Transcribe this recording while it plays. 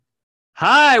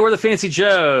Hi, we're the Fantasy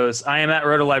Joes. I am at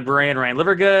Roto Librarian Ryan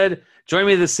Livergood. Joining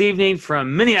me this evening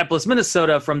from Minneapolis,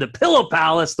 Minnesota, from the Pillow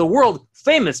Palace, the world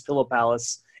famous Pillow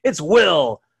Palace. It's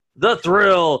Will, the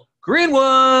Thrill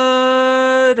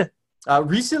Greenwood.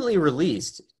 Recently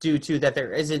released due to that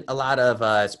there isn't a lot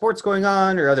of sports going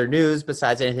on or other news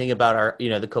besides anything about our,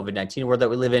 the COVID-19 world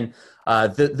that we live in.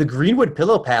 The Greenwood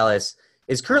Pillow Palace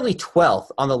is currently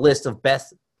 12th on the list of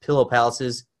best pillow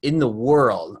palaces in the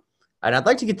world. And I'd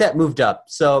like to get that moved up.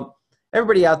 So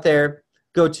everybody out there,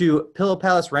 go to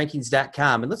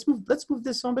pillowpalacerankings.com and let's move this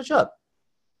son of a bitch up.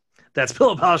 That's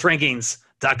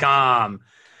pillowpalacerankings.com.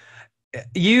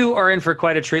 You are in for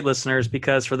quite a treat, listeners,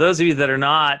 because for those of you that are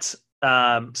not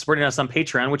supporting us on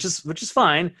Patreon, which is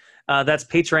fine, that's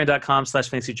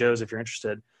patreon.com/fantasyjoes if you're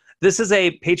interested. This is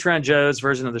a Patreon Joes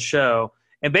version of the show.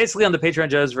 And basically on the Patreon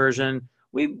Joes version,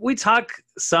 we talk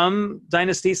some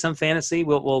Dynasty, some fantasy.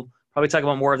 We'll probably talk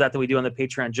about more of that than we do on the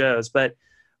Patreon Joes. But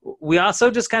we also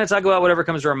just kind of talk about whatever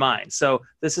comes to our mind. So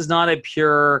this is not a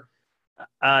pure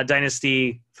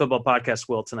Dynasty football podcast,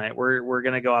 Will, tonight. We're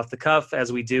going to go off the cuff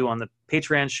as we do on the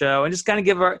Patreon show and just kind of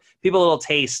give our people a little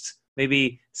taste,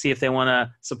 maybe see if they want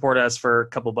to support us for a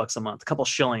couple bucks a month. A couple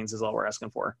shillings is all we're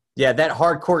asking for. Yeah, that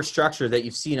hardcore structure that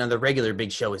you've seen on the regular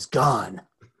big show is gone.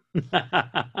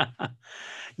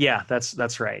 Yeah,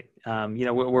 that's right.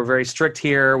 We're very strict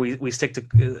here. We stick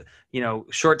to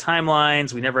short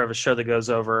timelines. We never have a show that goes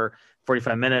over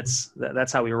 45 minutes.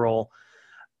 That's how we roll.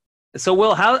 So,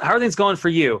 Will, how are things going for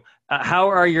you? How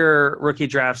are your rookie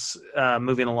drafts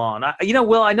moving along?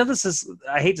 Will, I know this is,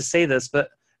 I hate to say this, but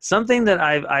something that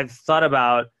I've thought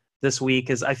about this week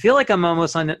is I feel like I'm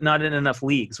almost not in enough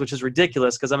leagues, which is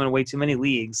ridiculous because I'm in way too many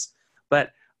leagues. But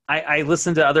I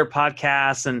listen to other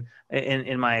podcasts and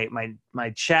in my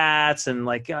chats and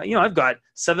I've got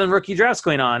 7 rookie drafts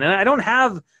going on and I don't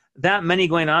have that many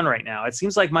going on right now. It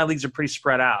seems like my leagues are pretty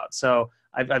spread out. So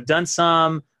I've done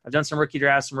some rookie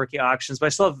drafts, some rookie auctions, but I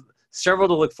still have several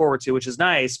to look forward to, which is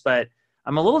nice. But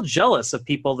I'm a little jealous of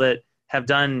people that have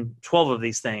done 12 of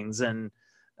these things and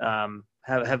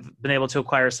have been able to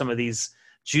acquire some of these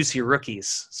juicy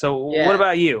rookies. So What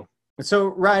about you? So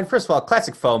Ryan, first of all,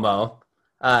 classic FOMO.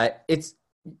 It's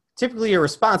typically a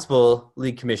responsible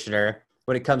league commissioner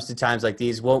when it comes to times like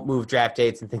these, won't move draft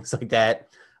dates and things like that.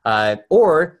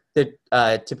 Or the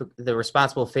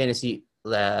responsible fantasy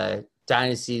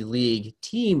dynasty league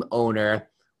team owner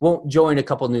won't join a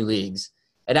couple new leagues.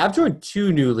 And I've joined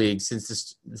 2 new leagues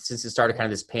since the start of kind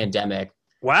of this pandemic.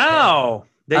 Wow.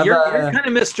 You're kind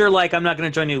of Mr. I'm not going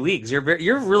to join new leagues.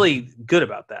 You're really good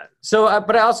about that. So,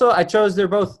 but I chose they're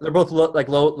both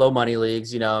low money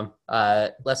leagues.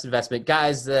 Less investment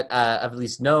guys that I've at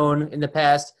least known in the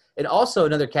past. And also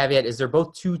another caveat is they're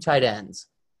both 2 tight ends.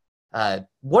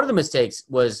 One of the mistakes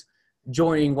was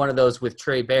joining one of those with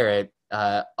Trey Barrett.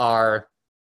 We'll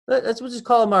just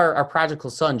call him our prodigal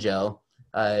son, Joe.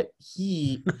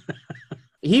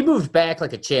 He moved back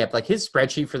like a champ. Like his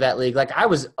spreadsheet for that league, I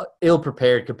was ill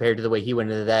prepared compared to the way he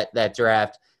went into that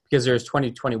draft because there's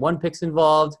 2021 picks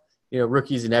involved,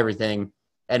 rookies and everything.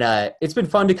 And it's been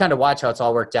fun to kind of watch how it's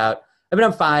all worked out. I mean,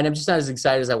 I'm fine. I'm just not as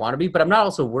excited as I want to be, but I'm not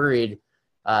also worried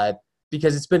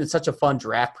because it's been such a fun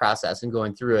draft process and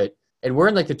going through it. And we're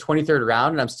in the 23rd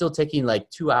round, and I'm still taking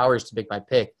 2 hours to make my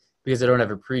pick because I don't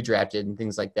have it pre-drafted and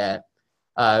things like that.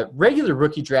 Regular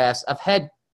rookie drafts, I've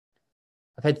had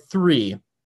 3.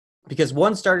 Because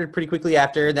one started pretty quickly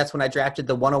after, and that's when I drafted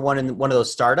the 101 in one of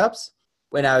those startups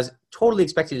when I was totally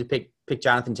expected to pick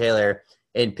Jonathan Taylor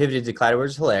and pivoted to Clyde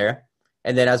Edwards-Helaire.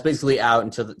 And then I was basically out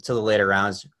until the later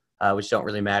rounds, which don't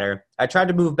really matter. I tried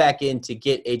to move back in to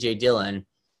get A.J. Dillon,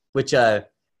 which,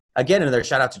 again, another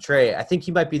shout out to Trey. I think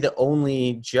he might be the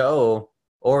only Joe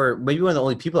or maybe one of the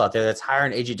only people out there that's higher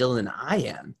on A.J. Dillon than I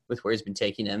am with where he's been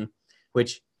taking him,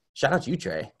 which shout out to you,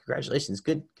 Trey. Congratulations.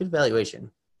 Good evaluation.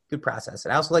 Good process.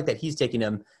 And I also like that he's taking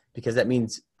him because that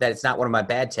means that it's not one of my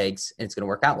bad takes and it's going to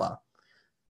work out well.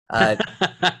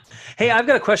 Hey, I've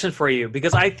got a question for you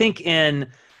because I think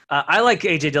I like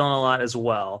A.J. Dillon a lot as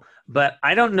well, but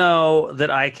I don't know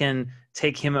that I can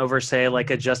take him over, say,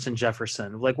 a Justin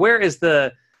Jefferson. Where is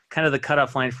the kind of the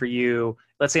cutoff line for you?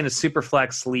 Let's say in a super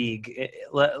flex league,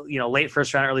 late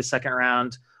first round, early second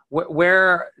round,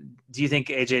 where do you think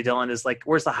A.J. Dillon is?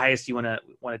 Where's the highest you want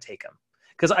to take him?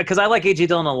 Because I like A.J.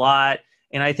 Dillon a lot,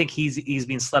 and I think he's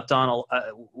being slept on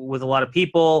with a lot of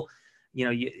people.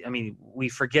 We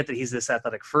forget that he's this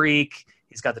athletic freak.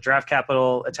 He's got the draft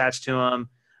capital attached to him.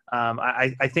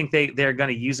 I think they're going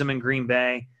to use him in Green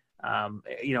Bay. Our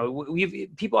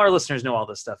listeners know all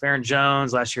this stuff. Aaron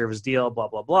Jones, last year of his deal, blah,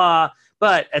 blah, blah.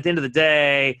 But at the end of the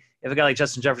day, if a guy like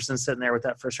Justin Jefferson sitting there with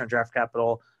that first-round draft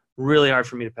capital, really hard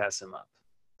for me to pass him up.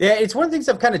 Yeah, it's one of the things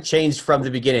I've kind of changed from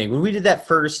the beginning. When we did that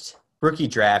first rookie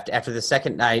draft after the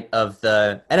second night of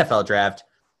the NFL draft,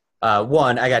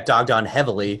 one, I got dogged on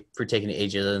heavily for taking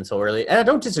AJ Dillon so early, and I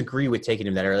don't disagree with taking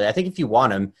him that early. I think if you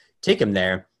want him, take him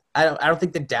there. I don't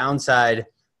think the downside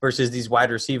versus these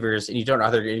wide receivers, and you don't know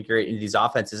how they're going to integrate into these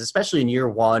offenses, especially in year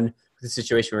one, the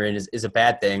situation we're in is a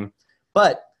bad thing.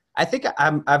 But I think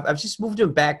I've just moved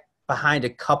him back behind a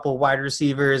couple wide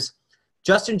receivers.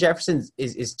 Justin Jefferson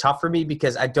is tough for me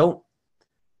because I don't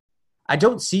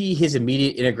see his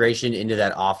immediate integration into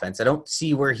that offense. I don't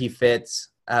see where he fits.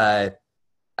 I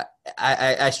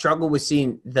struggle with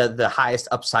seeing the highest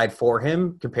upside for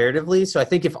him comparatively. So I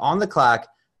think if on the clock,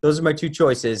 those are my two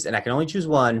choices, and I can only choose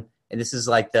one, and this is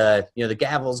like the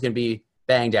gavel is going to be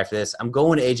banged after this, I'm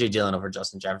going AJ Dillon over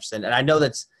Justin Jefferson. And I know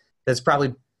that's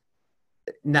probably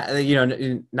not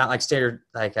not like standard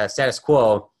status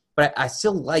quo, but I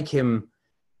still like him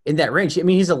in that range. I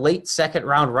mean, he's a late second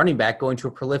round running back going to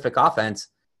a prolific offense.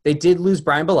 They did lose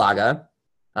Brian Bulaga.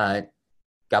 God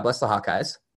bless the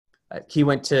Hawkeyes. He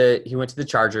went to the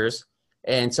Chargers.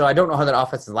 And so I don't know how that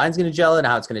offensive line is going to gel and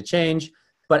how it's going to change.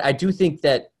 But I do think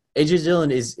that AJ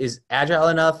Dillon is agile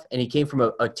enough, and he came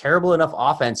from a terrible enough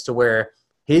offense to where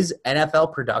his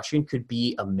NFL production could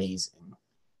be amazing.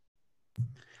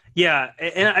 Yeah,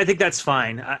 and I think that's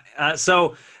fine.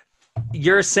 So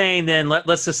you're saying then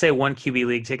let's just say one QB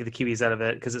league, take the QBs out of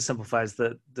it because it simplifies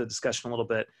the discussion a little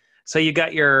bit. So you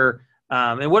got your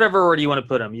in whatever order you want to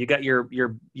put them. You got your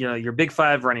big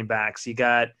five running backs. You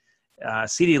got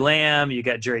CeeDee Lamb. You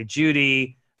got Jerry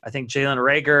Jeudy. I think Jalen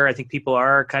Reagor. I think people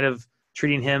are kind of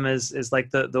treating him as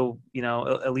like the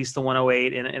at least the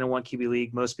 108 in a one QB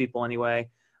league. Most people anyway.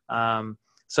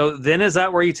 So then is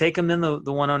that where you take him then the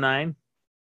 109?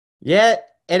 Yeah,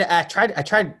 and I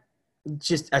tried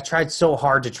so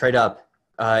hard to trade up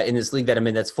in this league that I'm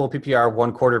in. That's full PPR,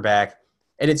 one quarterback,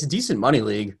 and it's a decent money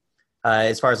league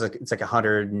as far as it's like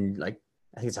 100 and I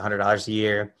think it's $100 a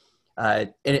year.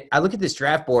 And I look at this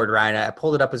draft board, Ryan. I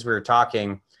pulled it up as we were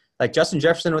talking. Like Justin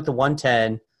Jefferson with the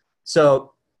 110.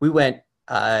 So we went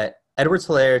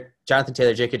Edwards-Helaire, Jonathan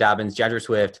Taylor, J.K. Dobbins, DeAndre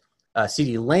Swift,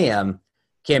 CeeDee Lamb,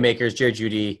 Cam Akers, Jerry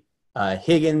Jeudy,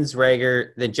 Higgins,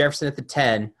 Reagor, then Jefferson at the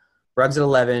 10. Ruggs at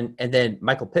 11, and then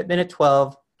Michael Pittman at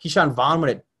 12. Keyshawn Vaughn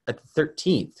went at the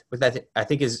 13th, which I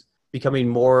think is becoming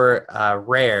more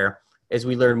rare as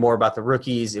we learn more about the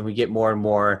rookies and we get more and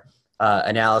more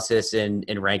analysis and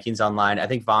rankings online. I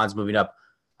think Vaughn's moving up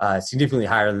significantly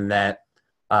higher than that.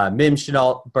 Mims,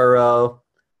 Shenault, Burrow.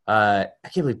 I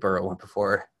can't believe Burrow went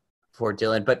before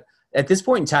Dillon. But at this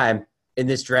point in time in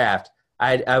this draft,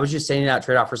 I was just sending out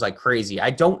trade offers like crazy. I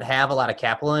don't have a lot of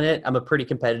capital in it. I'm a pretty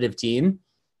competitive team.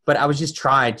 But I was just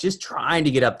trying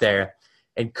to get up there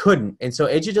and couldn't. And so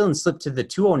AJ Dillon slipped to the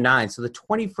 209, so the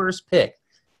 21st pick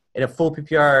in a full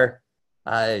PPR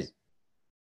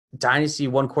dynasty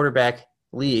one quarterback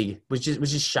league was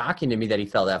just shocking to me that he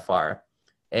fell that far.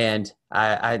 And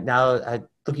I now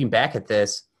looking back at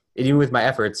this, and even with my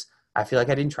efforts, I feel like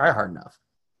I didn't try hard enough.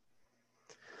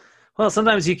 Well,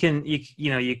 sometimes you can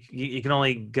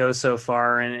only go so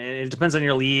far, and it depends on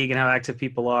your league and how active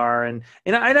people are. And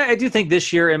I do think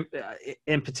this year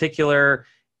in particular,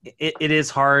 it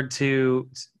is hard to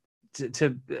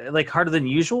like harder than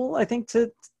usual. I think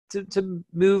to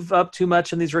move up too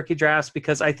much in these rookie drafts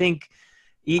because I think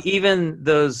even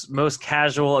those most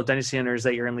casual of dynasty owners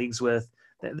that you're in leagues with,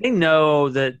 they know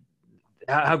that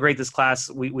how great this class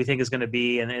we think is going to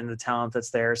be and the talent that's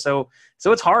there. So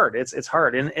it's hard. It's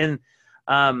hard. And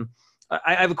I've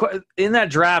in that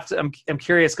draft, I'm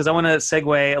curious because I want to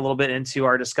segue a little bit into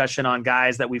our discussion on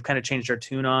guys that we've kind of changed our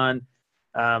tune on.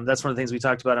 That's one of the things we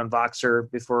talked about on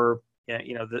Voxer before,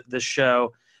 this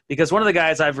show, because one of the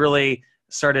guys I've really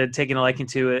started taking a liking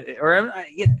to,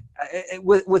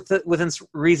 within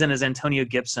reason, is Antonio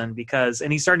Gibson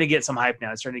and he's starting to get some hype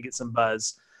now. He's starting to get some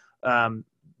buzz.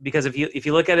 Because if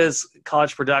you look at his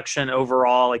college production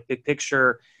overall, like big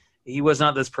picture, he was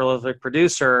not this prolific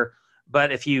producer.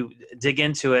 But if you dig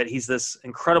into it, he's this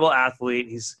incredible athlete.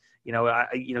 He's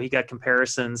he got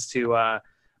comparisons to.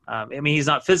 He's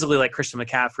not physically like Christian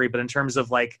McCaffrey, but in terms of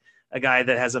like a guy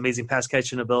that has amazing pass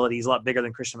catching ability, he's a lot bigger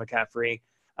than Christian McCaffrey.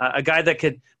 A guy that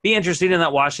could be interesting in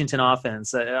that Washington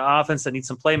offense, an offense that needs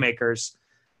some playmakers.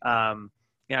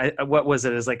 What was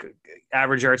it? Is like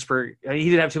average yards per. He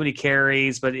didn't have too many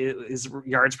carries, but his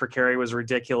yards per carry was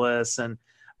ridiculous. And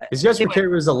his yards per carry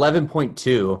was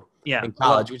 11.2. Yeah, in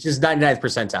college, which is 99th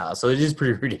percentile, so it is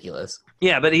pretty ridiculous.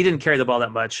 Yeah, but he didn't carry the ball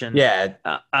that much. And yeah.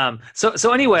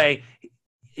 So anyway,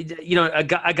 a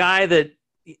guy that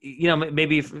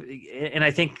maybe, and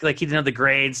I think like he didn't have the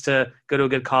grades to go to a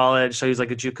good college, so he's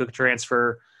like a JUCO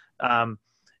transfer.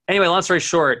 Anyway, long story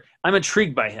short, I'm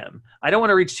intrigued by him. I don't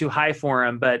want to reach too high for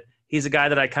him, but he's a guy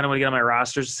that I kind of want to get on my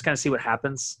roster just to kind of see what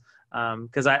happens.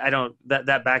 Because I don't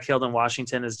that backfield in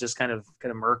Washington is just kind of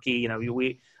murky.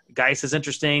 Geis is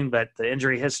interesting, but the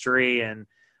injury history, and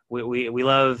we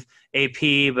love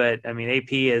AP, but I mean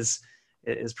AP is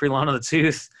pretty long on the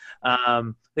tooth.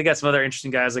 They got some other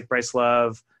interesting guys like Bryce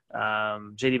Love,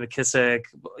 J.D. McKissick,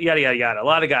 yada yada yada. A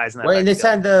lot of guys in that. Well, and they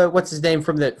signed what's his name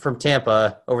from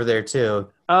Tampa over there too.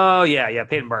 Oh yeah,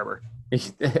 Peyton Barber.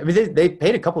 I mean, they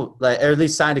paid a couple, or at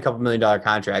least signed a couple $1 million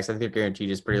contracts. I think their guaranteed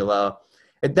is pretty low.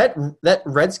 That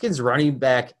Redskins running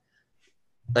back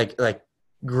like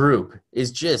group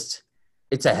is just,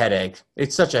 it's a headache.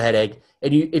 It's such a headache.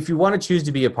 And if you want to choose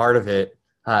to be a part of it,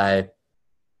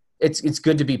 it's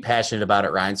good to be passionate about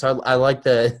it, Ryan. So I like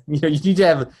you need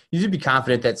to be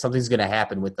confident that something's going to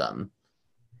happen with them.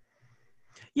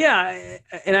 Yeah,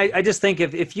 and I just think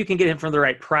if you can get him for the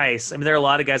right price, I mean, there are a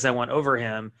lot of guys I want over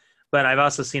him, but I've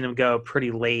also seen him go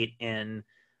pretty late in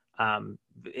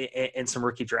some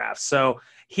rookie drafts. So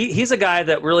he's a guy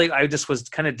that really I just was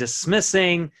kind of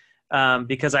dismissing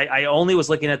because I only was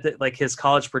looking at his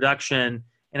college production,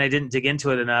 and I didn't dig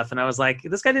into it enough. And I was like,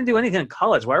 this guy didn't do anything in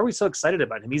college. Why are we so excited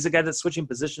about him? He's a guy that's switching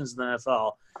positions in the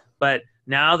NFL. But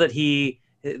now that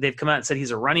they've come out and said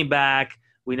he's a running back,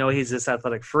 we know he's this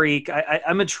athletic freak.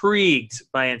 I'm intrigued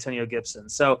by Antonio Gibson.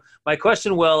 So my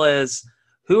question, Will, is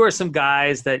who are some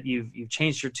guys that you've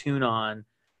changed your tune on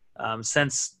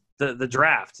since the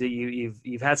draft?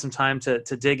 You've had some time to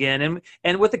dig in,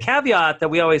 and with the caveat that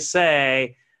we always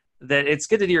say that it's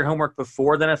good to do your homework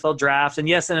before the NFL draft. And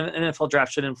yes, an NFL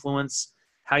draft should influence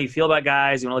how you feel about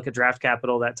guys. You want to look at draft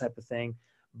capital, that type of thing.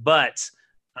 But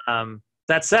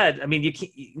that said, I mean, you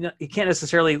can't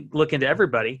necessarily look into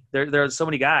everybody. There are so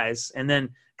many guys, and then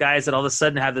guys that all of a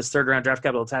sudden have this third round draft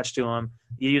capital attached to them,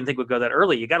 you didn't think would go that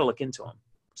early. You got to look into them.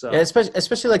 So yeah,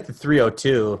 especially like the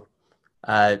 302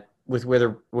 with where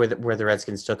the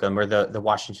Redskins took them, or the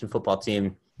Washington football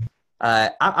team.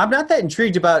 I'm not that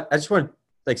intrigued about. I just want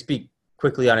to speak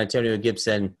quickly on Antonio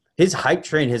Gibson. His hype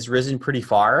train has risen pretty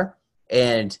far,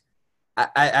 and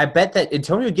I bet that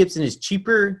Antonio Gibson is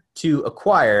cheaper to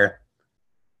acquire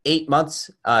 8 months,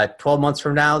 12 months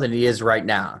from now than he is right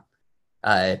now.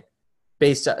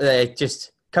 Based on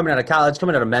just coming out of college,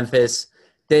 coming out of Memphis,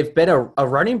 they've been a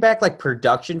running back like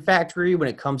production factory when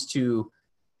it comes to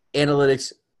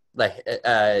analytics, like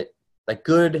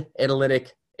good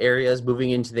analytic areas moving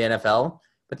into the NFL.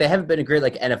 But they haven't been a great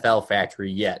NFL factory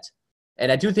yet.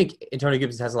 And I do think Antonio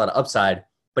Gibson has a lot of upside,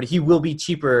 but he will be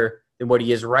cheaper than what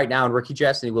he is right now in rookie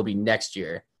drafts, and he will be next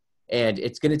year. And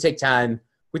it's going to take time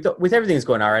with everything that's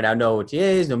going on right now. No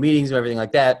OTAs, no meetings, no everything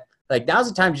like that. Like now's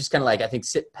the time to just kind of I think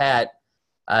sit pat,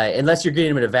 unless you're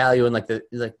getting him at a value in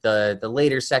the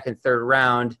later second, third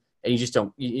round, and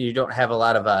you don't have a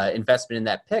lot of investment in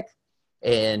that pick.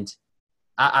 And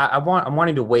I'm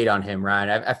wanting to wait on him,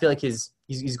 Ryan. I feel like he's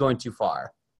going too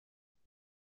far.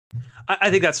 I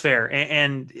think that's fair,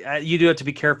 and you do have to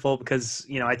be careful because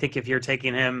I think if you're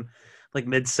taking him like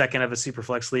mid-second of a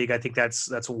Superflex league, I think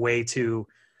that's way too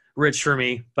rich for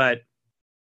me. But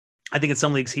I think in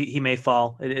some leagues he may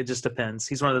fall. It just depends.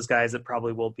 He's one of those guys that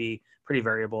probably will be pretty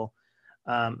variable.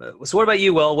 So what about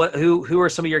you, Will? Who are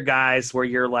some of your guys where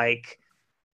you're like,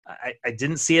 I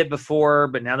didn't see it before,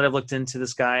 but now that I've looked into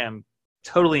this guy, I'm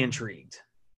totally intrigued.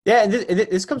 Yeah, and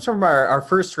this comes from our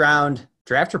first round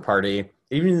drafter party.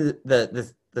 Even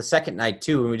the second night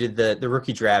too, when we did the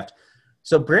rookie draft.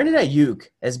 So Brandon Ayuk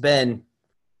has been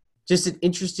just an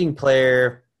interesting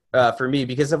player for me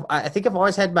because I think I've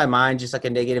always had in my mind just like a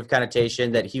negative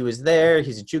connotation that he was there.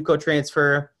 He's a JUCO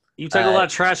transfer. You talk a lot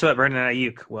of trash about Brandon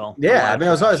Ayuk, Will. Yeah, I mean,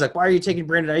 I was always like, why are you taking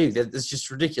Brandon Ayuk? That's just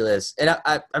ridiculous. And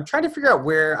I'm trying to figure out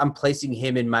where I'm placing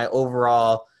him in my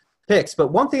overall picks. But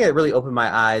one thing that really opened my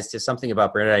eyes to something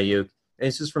about Brandon Ayuk, and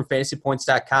this is from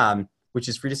fantasypoints.com, which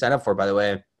is free to sign up for, by the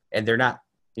way. And they're not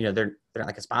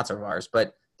like a sponsor of ours,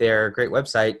 but they're a great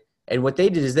website. And what they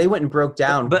did is they went and broke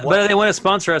down. But if they want to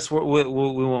sponsor us, we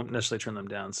won't necessarily turn them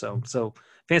down. So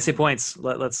Fantasy Points,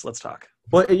 let's talk.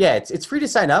 Well, yeah, it's free to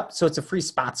sign up, so it's a free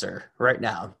sponsor right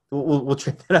now. We'll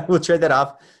trade that. We'll trade that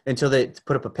off until they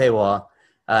put up a paywall.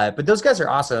 But those guys are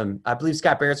awesome. I believe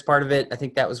Scott Barrett's part of it. I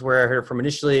think that was where I heard it from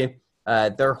initially.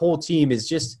 Their whole team is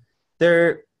just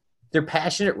they're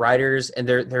passionate writers, and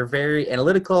they're very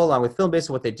analytical along with film based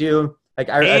on what they do.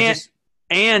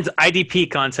 And IDP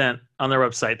content on their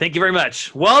website. Thank you very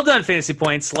much. Well done, Fantasy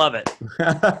Points. Love it.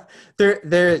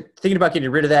 They're thinking about getting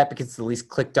rid of that because it's the least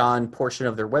clicked on portion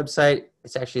of their website.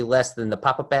 It's actually less than the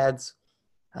pop-up ads.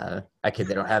 I kid,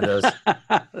 they don't have those.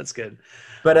 That's good.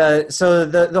 But so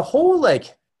the whole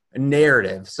like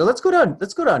narrative. So let's go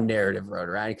down narrative road,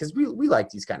 right? Because we like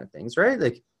these kind of things, right?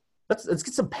 Like let's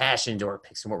get some passion into our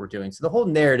picks and what we're doing. So the whole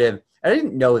narrative. I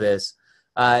didn't know this.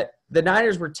 The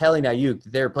Niners were telling Ayuk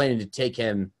that they were planning to take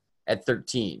him at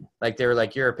 13. Like they were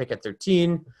like, you're a pick at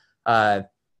 13. On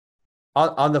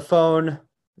the phone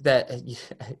that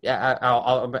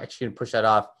I'm actually gonna push that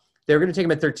off. They were gonna take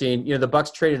him at 13. You know, the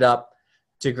Bucs traded up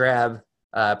to grab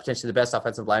potentially the best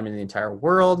offensive lineman in the entire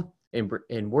world in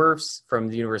Wirfs from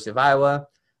the University of Iowa.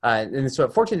 And so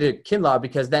fortunate to Kinlaw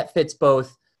because that fits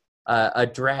both a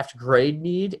draft grade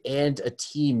need and a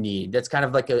team need. That's kind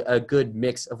of like a good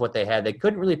mix of what they had. They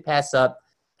couldn't really pass up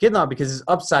Kinlaw because his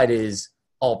upside is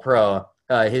all pro.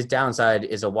 His downside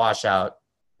is a washout.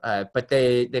 But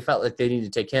they felt like they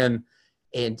needed to take him.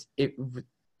 And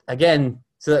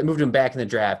so that moved him back in the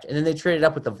draft. And then they traded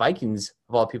up with the Vikings,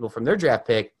 of all people, from their draft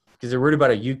pick because they're worried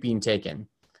about Ayuk being taken.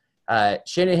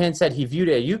 Shanahan said he viewed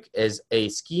Ayuk as a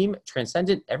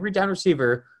scheme-transcendent, every-down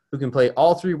receiver who can play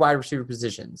all three wide receiver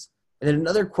positions. And then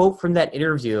another quote from that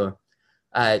interview,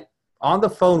 on the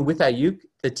phone with Ayuk,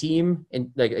 the team,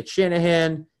 and like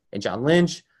Shanahan and John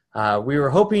Lynch, we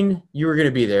were hoping you were going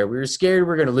to be there. We were scared we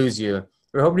were going to lose you.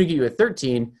 We were hoping to get you at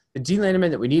 13. The D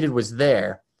lineman that we needed was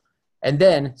there. And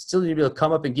then, still need to be able to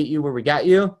come up and get you where we got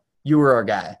you. You were our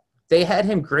guy. They had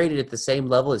him graded at the same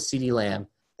level as CeeDee Lamb.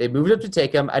 They moved up to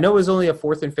take him. I know it was only a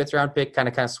 4th and 5th round pick, kind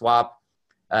of swap.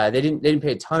 They didn't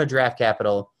pay a ton of draft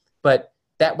capital, but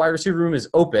that wide receiver room is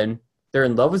open. They're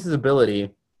in love with his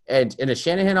ability, and in a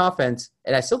Shanahan offense,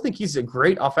 and I still think he's a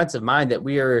great offensive mind that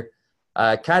we are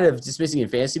kind of dismissing in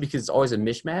fantasy because it's always a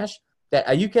mishmash. That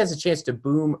Ayuk has a chance to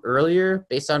boom earlier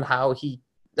based on how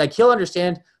he'll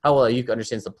understand how well Ayuk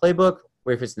understands the playbook,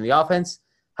 where he fits in the offense,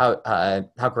 how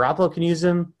Garoppolo can use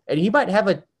him, and he might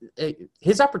have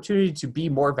his opportunity to be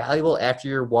more valuable after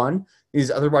year one.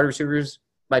 These other wide receivers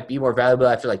might be more valuable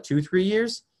after like 2-3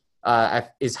 years.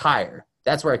 Is higher.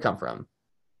 That's where I come from.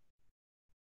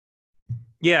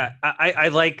 Yeah, I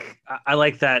like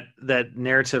that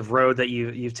narrative road that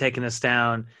you've taken us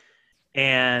down,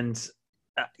 and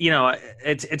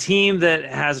it's a team that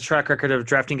has a track record of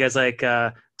drafting guys like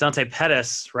Dante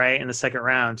Pettis, right, in the second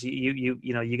round.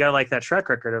 You gotta like that track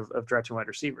record of drafting wide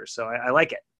receivers. So I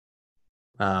like it.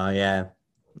 Oh yeah.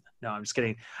 No, I'm just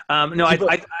kidding.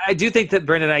 I do think that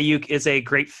Brandon Ayuk is a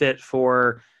great fit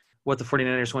for what the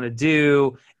 49ers want to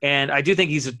do, and I do think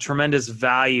he's a tremendous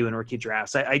value in rookie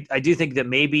drafts. I do think that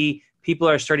maybe people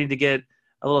are starting to get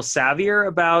a little savvier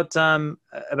about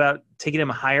taking him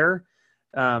higher.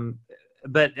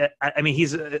 But I mean,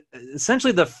 he's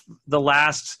essentially the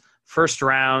last first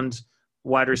round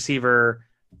wide receiver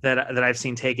that I've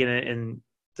seen taken in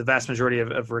the vast majority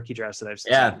of rookie drafts that I've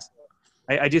seen. Yeah.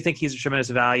 I do think he's a tremendous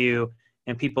value,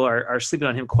 and people are sleeping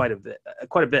on him quite a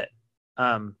bit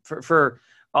for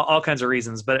all kinds of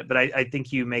reasons. But I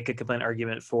think you make a compelling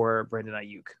argument for Brandon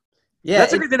Ayuk. Yeah,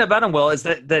 that's a great thing about him, Will, is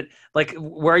that like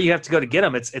where you have to go to get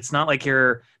him, it's not like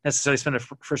you're necessarily spending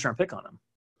a first round pick on him.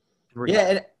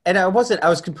 Yeah, and I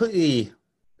was completely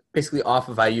basically off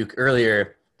of Ayuk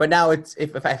earlier, but now it's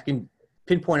if I can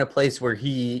pinpoint a place where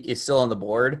he is still on the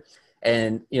board,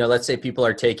 and let's say people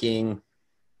are taking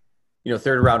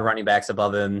third round running backs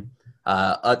above him,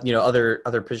 other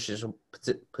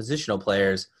positional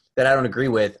players that I don't agree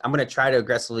with, I'm going to try to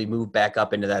aggressively move back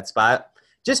up into that spot,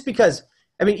 just because.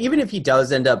 I mean, even if he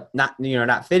does end up not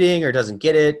fitting or doesn't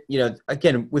get it,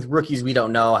 again, with rookies, we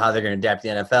don't know how they're going to adapt to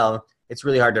the NFL. It's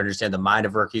really hard to understand the mind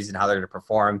of rookies and how they're going to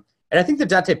perform. And I think the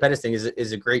Dante Pettis thing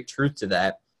is a great truth to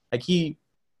that. Like, he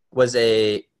was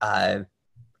a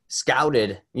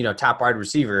scouted, top wide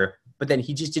receiver, but then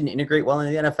he just didn't integrate well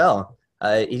in the NFL.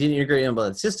 He didn't integrate well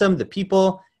in the system, the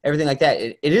people, everything like that.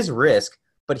 It is risk,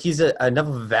 but he's enough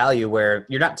of a value where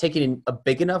you're not taking a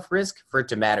big enough risk for it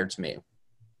to matter to me.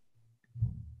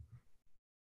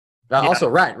 Yeah. Also,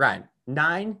 Ryan,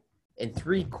 9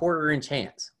 3/4 inch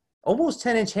hands, almost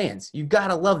 10-inch hands. You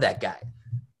gotta love that guy.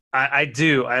 I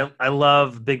do. I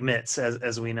love big mitts,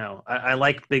 as we know. I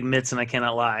like big mitts, and I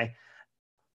cannot lie.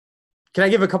 Can I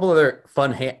give a couple other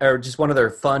just one other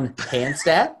fun hand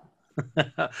stat?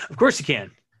 Of course you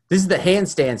can. This is the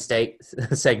handstand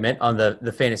segment on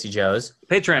the Fantasy Joes.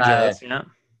 Patreon Joes, yeah.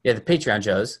 Yeah, the Patreon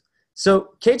Joes.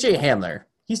 So KJ Hamler,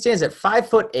 he stands at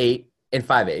 5'8" and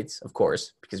 5/8, of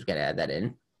course, because we got to add that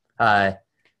in.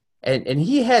 And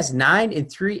he has 9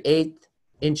 3/8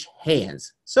 inch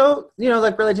hands. So,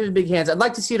 like relatively big hands. I'd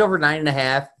like to see it over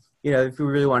 9.5, if we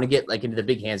really want to get like into the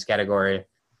big hands category.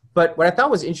 But what I thought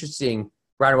was interesting,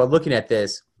 Ryan, while looking at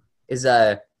this, is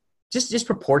just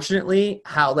proportionately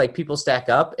how like people stack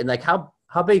up and like how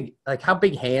how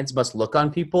big hands must look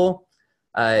on people.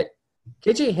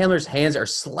 KJ Hamler's hands are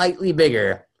slightly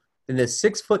bigger than the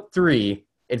 6'3"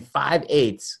 and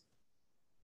 5'8"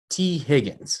 T.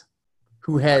 Higgins,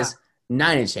 who has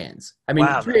 9-inch hands. I mean,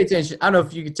 3/8 inch. I don't know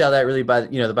if you could tell that really by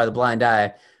the blind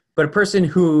eye, but a person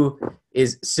who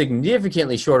is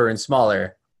significantly shorter and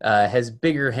smaller has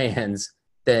bigger hands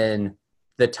than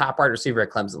the top wide receiver at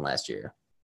Clemson last year.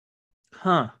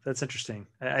 Huh. That's interesting.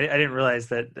 I didn't realize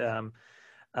that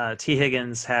T.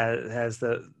 Higgins has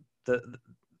the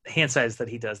hand size that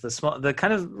he does, the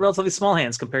kind of relatively small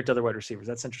hands compared to other wide receivers.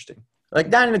 That's interesting. Like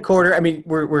 9 1/4. I mean,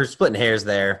 we're splitting hairs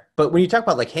there, but when you talk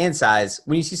about like hand size,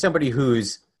 when you see somebody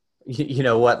who's,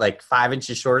 like 5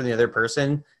 inches shorter than the other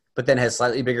person, but then has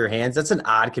slightly bigger hands, that's an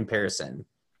odd comparison.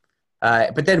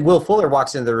 But then Will Fuller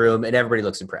walks into the room and everybody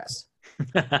looks impressed.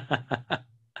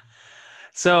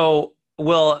 So,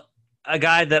 Will, a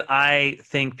guy that I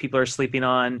think people are sleeping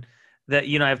on that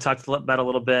I've talked about a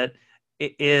little bit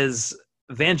is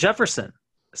Van Jefferson.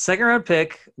 2nd round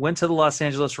pick, went to the Los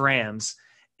Angeles Rams.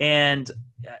 And,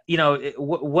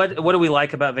 what do we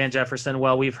like about Van Jefferson?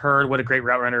 Well, we've heard what a great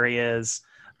route runner he is.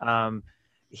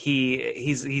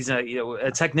 He's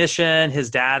a technician. His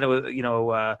dad was,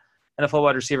 NFL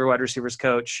wide receivers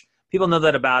coach. People know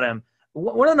that about him.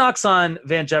 One of the knocks on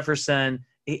Van Jefferson,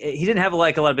 he didn't have a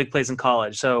lot of big plays in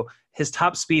college. So his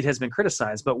top speed has been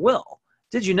criticized. But Will,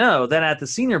 did you know that at the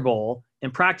Senior Bowl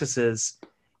in practices,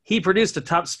 he produced a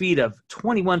top speed of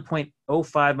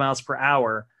 21.05 miles per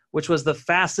hour, which was the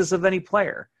fastest of any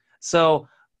player. So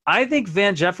I think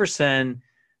Van Jefferson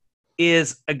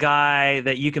is a guy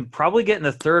that you can probably get in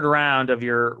the 3rd round of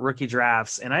your rookie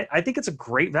drafts. And I think it's a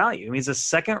great value. I mean, he's a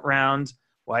 2nd round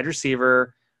wide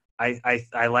receiver. I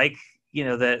like,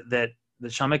 that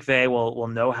Sean McVay will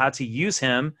know how to use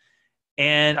him.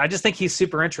 And I just think he's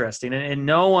super interesting. And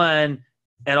no one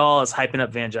at all is hyping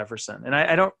up Van Jefferson. And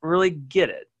I don't really get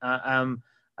it.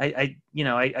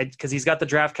 Because he's got the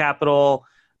draft capital.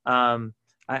 I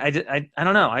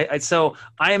don't know. So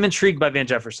I am intrigued by Van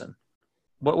Jefferson.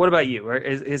 What about you?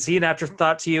 Is he an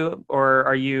afterthought to you,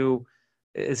 or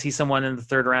is he someone in the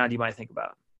 3rd round you might think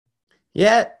about?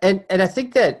 Yeah, and I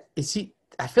think that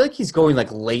I feel like he's going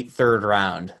like late 3rd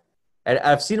round. And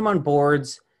I've seen him on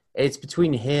boards. It's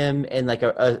between him and like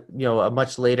a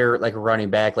much later like running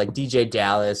back like DJ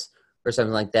Dallas or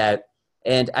something like that.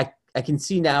 And I can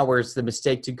see now where it's the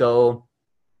mistake to go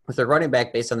with a running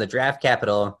back based on the draft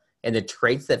capital and the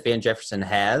traits that Van Jefferson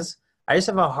has. I just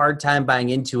have a hard time buying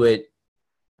into it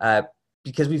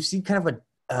because we've seen kind of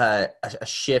a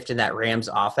shift in that Rams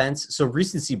offense. So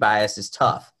recency bias is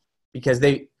tough because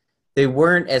they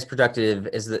weren't as productive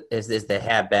as they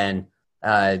have been.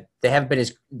 They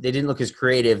didn't look as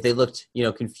creative. They looked,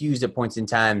 confused at points in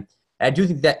time. And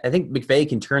I think McVay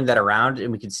can turn that around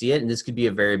and we can see it. And this could be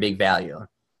a very big value.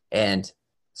 And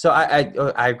so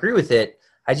I agree with it.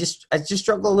 I just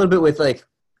struggle a little bit with like,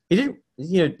 he didn't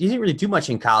really do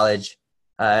much in college.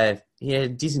 He had a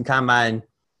decent combine,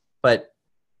 but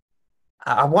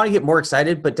I want to get more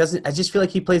excited, but I just feel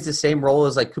like he plays the same role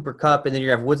as like Cooper Kupp, and then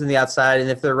you have Woods on the outside, and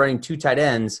if they're running 2 tight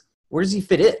ends, where does he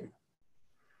fit in?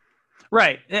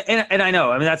 Right, and I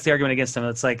know. I mean, that's the argument against him.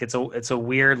 It's like it's a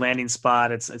weird landing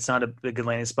spot. It's not a good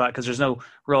landing spot because there's no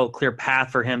real clear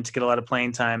path for him to get a lot of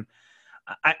playing time.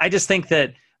 I just think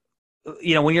that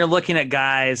when you're looking at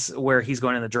guys where he's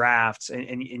going in the draft,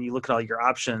 and you look at all your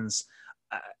options.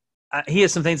 He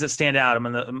has some things that stand out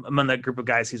among the group of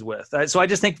guys he's with. So I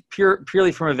just think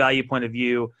purely from a value point of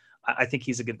view, I think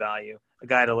he's a good value, a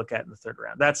guy to look at in the 3rd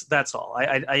round. That's all.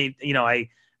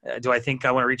 Do I think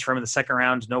I want to reach for him in the 2nd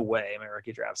round? No way in my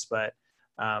rookie drafts, but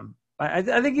I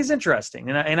think he's interesting,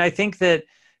 and I think that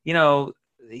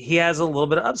he has a little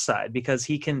bit of upside because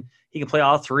he can play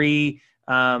all 3.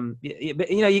 You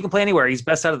can play anywhere. He's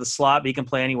best out of the slot, but he can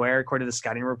play anywhere according to the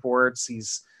scouting reports.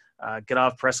 He's get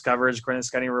off press coverage, according to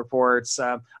scouting reports.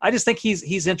 I just think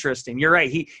he's interesting. You're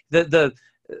right. The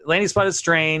landing spot is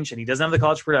strange, and he doesn't have the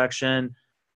college production,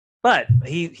 but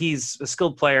he's a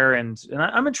skilled player, and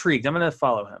I'm intrigued. I'm going to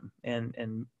follow him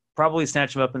and probably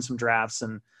snatch him up in some drafts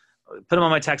and put him on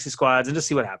my taxi squads and just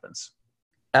see what happens.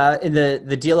 In the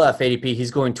DLF ADP, he's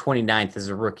going 29th as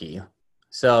a rookie,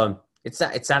 so it's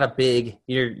not a big.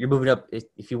 You're moving up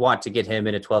if you want to get him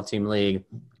in a 12-team league.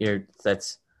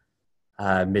 That's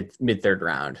mid 3rd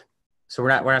round. So we're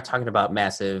not talking about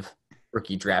massive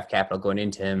rookie draft capital going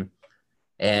into him.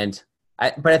 But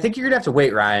I think you're gonna have to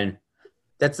wait, Ryan.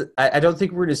 I don't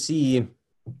think we're gonna see.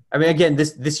 I mean, again,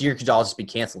 this year could all just be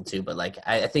canceled too. But like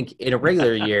I think in a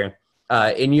regular year,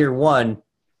 in year 1,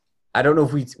 I don't know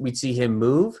if we'd see him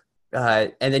move,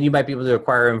 and then you might be able to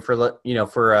acquire him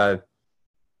for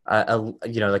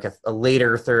a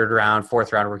later third round,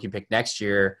 fourth round rookie pick next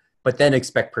year, but then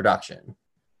expect production.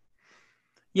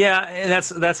 Yeah, and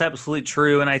that's absolutely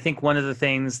true. And I think one of the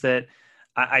things that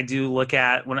I do look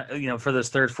at when for those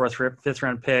third, fourth, fifth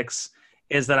round picks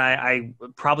is that I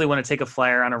probably want to take a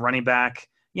flyer on a running back.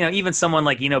 Even someone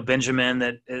like Benjamin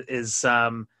that is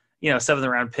seventh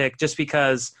round pick, just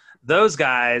because those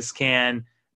guys can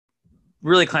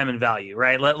really climb in value,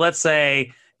 right? Let's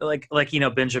say like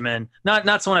Benjamin,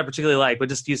 not someone I particularly like, but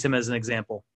just use him as an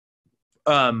example.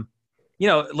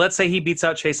 Let's say he beats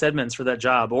out Chase Edmonds for that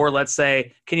job, or let's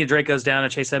say Kenyon Drake goes down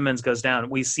and Chase Edmonds goes down.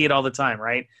 We see it all the time,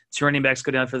 right? Two running backs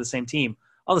go down for the same team.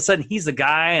 All of a sudden, he's the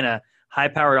guy in a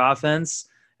high-powered offense.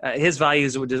 His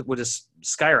values would just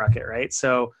skyrocket, right?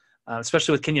 So,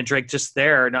 especially with Kenyon Drake just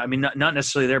there, not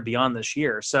necessarily there beyond this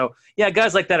year. So, yeah,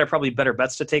 guys like that are probably better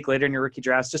bets to take later in your rookie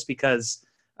drafts, just because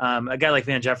a guy like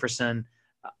Van Jefferson,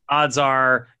 odds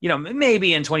are,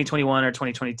 maybe in 2021 or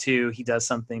 2022 he does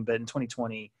something, but in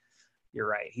 2020. You're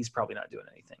right. He's probably not doing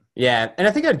anything. Yeah, and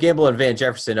I think I'd gamble on Van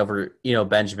Jefferson over,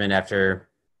 Benjamin after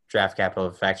draft capital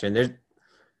faction.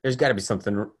 There's got to be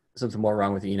something more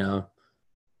wrong with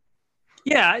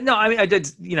Yeah, no, I did.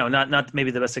 Not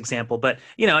maybe the best example, but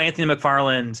Anthony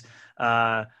McFarland,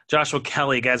 Joshua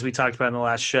Kelly, guys we talked about in the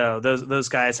last show. Those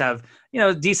guys have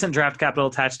decent draft capital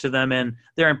attached to them, and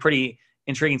they're in pretty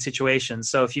intriguing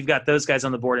situations. So if you've got those guys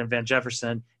on the board in Van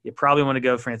Jefferson, you probably want to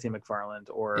go for Anthony McFarland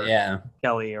or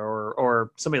Kelly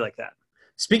or somebody like that.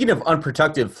 Speaking of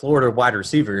unprotected Florida wide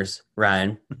receivers,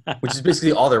 Ryan, which is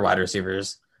basically all their wide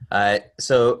receivers.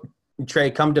 So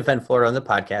Trey, come defend Florida on the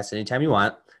podcast anytime you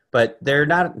want, but they're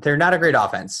not a great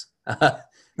offense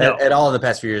at all in the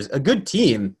past few years. A good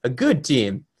team.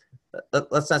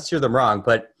 Let's not steer them wrong.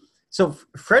 But so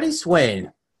Freddie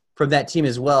Swain from that team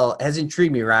as well has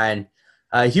intrigued me, Ryan.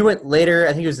 He went later.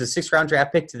 I think it was the 6th round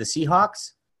draft pick to the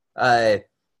Seahawks.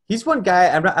 He's one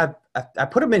guy. I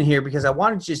put him in here because I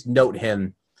wanted to just note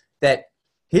him that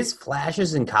his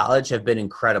flashes in college have been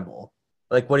incredible.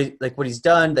 Like what he's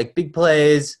done, like big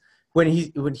plays. When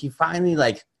he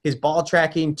finally his ball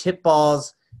tracking, tip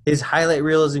balls, his highlight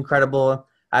reel is incredible.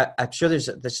 I'm sure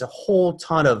there's a whole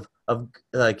ton of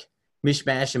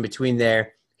mishmash in between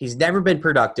there. He's never been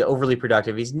overly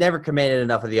productive. He's never commanded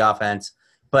enough of the offense,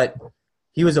 but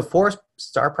he was a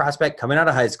 4-star prospect coming out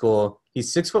of high school.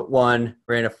 He's 6'1",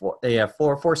 ran a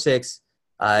 4.46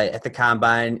 at the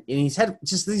combine, and he's had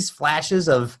just these flashes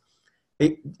of.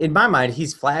 In my mind,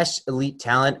 he's flashed elite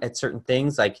talent at certain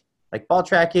things like ball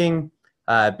tracking,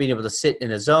 being able to sit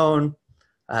in a zone,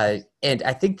 and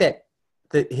I think that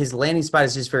his landing spot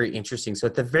is just very interesting. So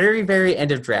at the very, very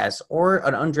end of drafts or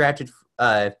an undrafted,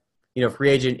 free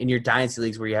agent in your dynasty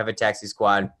leagues where you have a taxi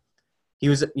squad.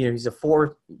 He's he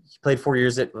played 4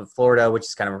 years at Florida, which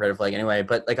is kind of a red flag anyway,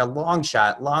 but like a long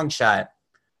shot. I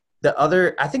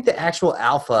think the actual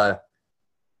alpha,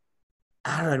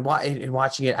 I don't know, in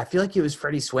watching it, I feel like it was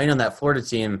Freddie Swain on that Florida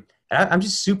team. And I'm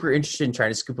just super interested in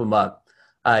trying to scoop him up.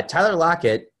 Tyler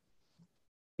Lockett,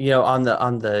 on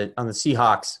the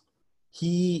Seahawks,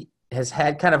 he has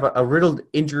had kind of a riddled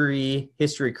injury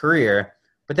history career.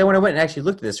 But then when I went and actually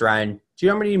looked at this, Ryan, do you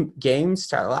know how many games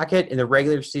Tyler Lockett in the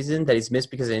regular season that he's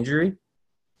missed because of injury?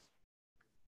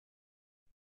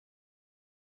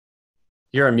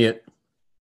 You're on mute.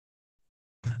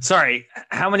 Sorry,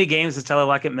 how many games has Tyler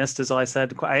Lockett missed is all I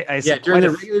said. I said during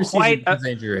the regular season because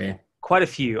of injury. Quite a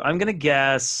few. I'm going to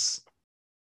guess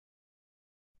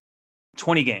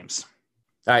 20 games.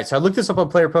 All right, so I looked this up on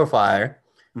Player Profiler.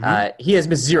 Mm-hmm. He has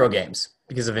missed 0 games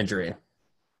because of injury.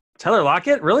 Tyler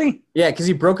Lockett, really? Yeah, because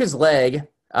he broke his leg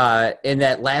in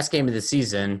that last game of the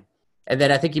season, and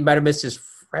then I think he might have missed his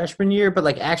freshman year, but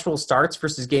actual starts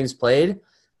versus games played,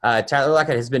 Tyler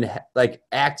Lockett has been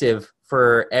active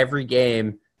for every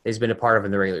game he's been a part of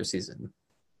in the regular season.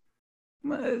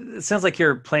 It sounds like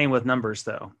you're playing with numbers,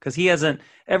 though, because he hasn't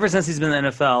ever since he's been in the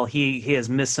NFL. He has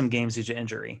missed some games due to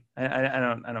injury.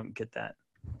 I don't get that.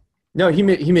 No, he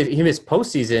missed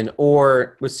postseason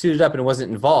or was suited up and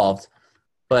wasn't involved.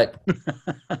 But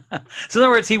so in other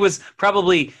words, he was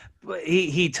probably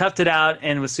he toughed it out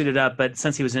and was suited up, but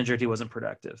since he was injured, he wasn't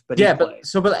productive. But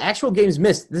but actual games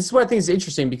missed. This is what I think is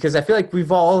interesting because I feel like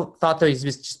we've all thought that he's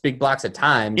missed just big blocks at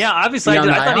times. Yeah, obviously I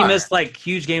did. I thought he missed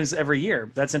huge games every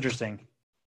year. That's interesting.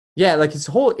 Yeah, his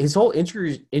whole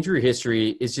injury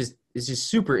history is just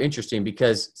super interesting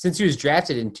because since he was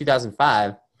drafted in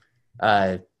 2005,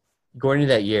 going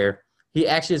into that year, he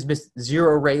actually has missed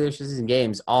 0 regular season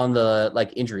games on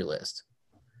the injury list.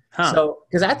 Huh. So,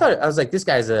 because I was like, this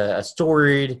guy's a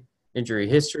storied injury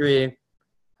history.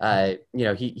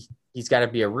 He's got to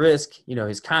be a risk.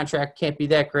 His contract can't be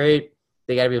that great.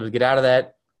 They got to be able to get out of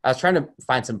that. I was trying to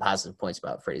find some positive points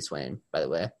about Freddie Swain, by the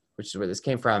way, which is where this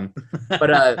came from. But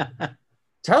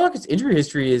Tyler Lockett's injury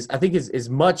history is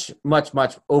much, much,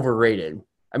 much overrated.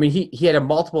 I mean, he had a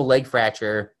multiple leg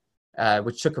fracture,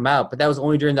 which took him out, but that was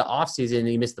only during the offseason, and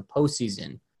he missed the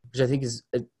postseason, which I think is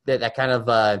that kind of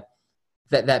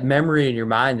that memory in your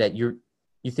mind that you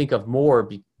think of more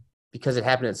because it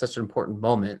happened at such an important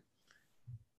moment.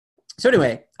 So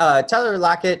anyway, Tyler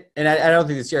Lockett, and I don't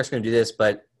think the Seahawks are going to do this,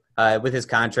 but with his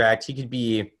contract, he could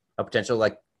be a potential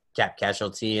like cap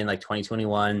casualty in like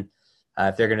 2021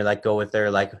 if they're going to like go with their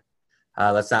like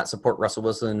let's not support Russell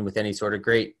Wilson with any sort of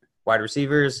great wide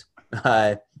receivers.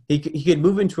 He could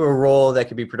move into a role that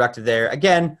could be productive there.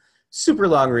 Again, super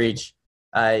long reach.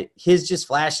 His just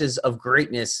flashes of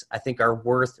greatness, I think, are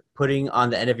worth putting on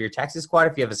the end of your taxi squad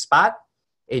if you have a spot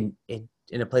in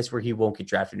a place where he won't get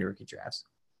drafted in rookie drafts.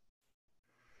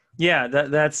 Yeah,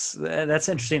 that's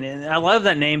interesting, and I love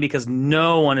that name because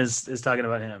no one is talking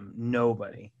about him.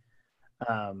 Nobody.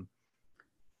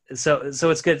 So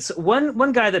it's good. So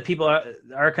one guy that people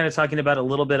are kind of talking about a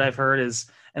little bit, I've heard is,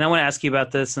 and I want to ask you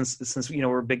about this since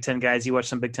we're Big Ten guys. You watch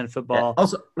some Big Ten football. Yeah.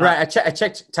 Also, right? I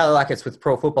checked Tyler Lockett's with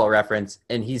Pro Football Reference,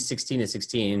 and he's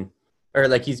 16-16, or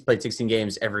like he's played 16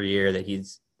 games every year that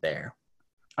he's there.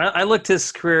 I looked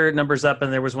his career numbers up,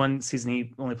 and there was one season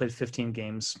he only played 15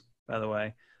 games, by the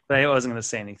way. But I wasn't going to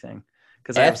say anything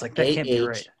because I was like, that can't be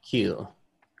right.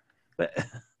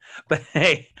 But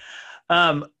hey,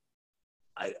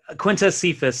 Quintez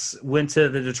Cephus went to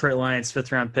the Detroit Lions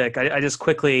 5th-round pick. I just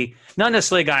quickly, not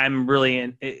necessarily a guy I'm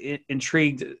really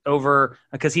intrigued over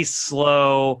because he's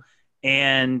slow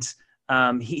and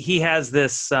he has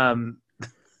this.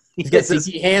 He's got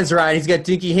dinky hands, Ryan. He's got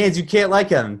dinky hands. You can't like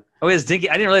him. Oh, he has dinky.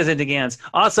 I didn't realize he had dinky hands.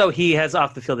 Also, he has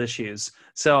off the field issues.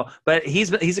 So, but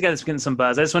he's a guy that's getting some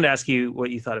buzz. I just wanted to ask you what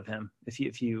you thought of him. If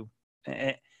you are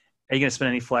you going to spend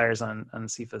any flyers on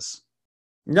Cephus?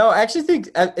 No, I actually think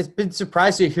it's been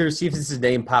surprising to hear Cephus'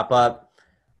 name pop up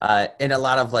in a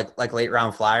lot of like late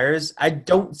round flyers. I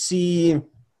don't see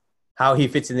how he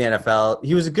fits in the NFL.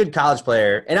 He was a good college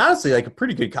player, and honestly, like a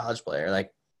pretty good college player.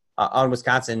 Like on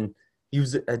Wisconsin, he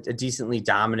was a decently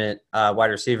dominant wide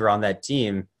receiver on that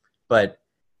team. But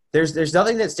there's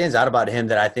nothing that stands out about him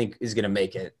that I think is going to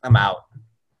make it. I'm out.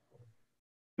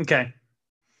 Okay.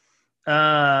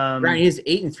 Ryan, he has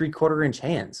 8 3/4 inch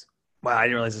hands. Wow, I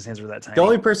didn't realize his hands were that tiny. The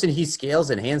only person he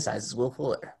scales in hand size is Will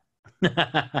Fuller. All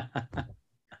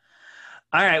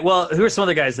right. Well, who are some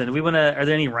other guys then? Are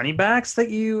there any running backs that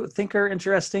you think are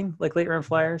interesting, like late round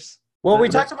flyers? Well, we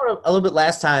talked about it a little bit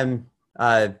last time,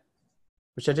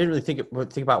 which I didn't really think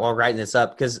about while writing this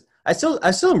up because I still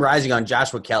am rising on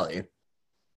Joshua Kelly.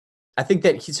 I think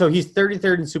that he's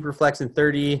 33rd in Superflex and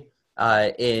 30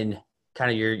 in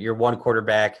kind of your one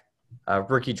quarterback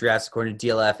rookie drafts according to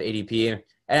DLF ADP,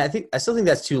 and I still think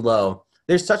that's too low.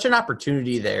 There's such an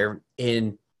opportunity there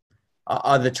in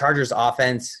on the Chargers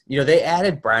offense. You know, they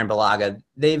added Brian Bulaga.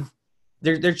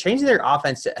 They're changing their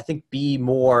offense to I think be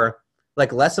more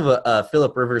like less of a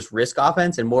Phillip Rivers risk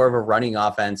offense and more of a running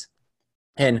offense.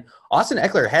 And Austin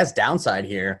Eckler has downside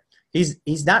here.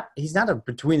 He's not a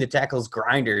between the tackles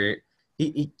grinder.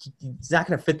 He's not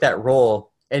going to fit that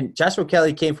role. And Joshua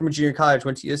Kelly came from a junior college,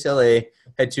 went to UCLA,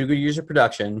 had 2 good years of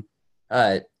production.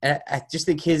 And I just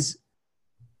think his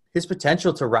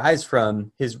potential to rise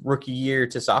from his rookie year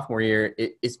to sophomore year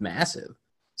is massive.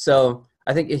 So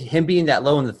I think him being that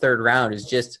low in the 3rd round is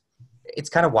just it's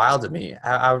kind of wild to me.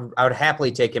 I would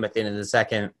happily take him at the end of the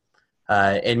 2nd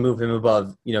and move him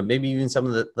above, maybe even some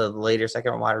of the later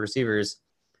 2nd wide receivers.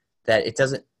 That it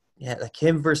doesn't, like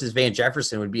him versus Van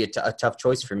Jefferson would be a tough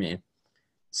choice for me.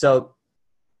 So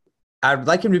I'd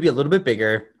like him to be a little bit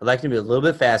bigger. I'd like him to be a little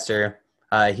bit faster.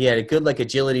 He had a good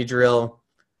agility drill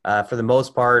for the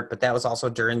most part, but that was also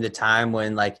during the time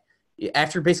when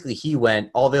after basically he went,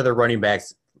 all the other running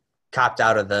backs copped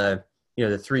out of the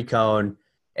 3-cone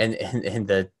and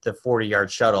the 40-yard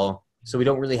shuttle. So we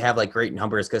don't really have great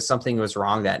numbers because something was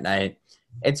wrong that night.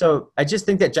 And so I just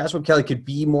think that Joshua Kelly could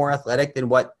be more athletic than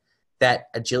what that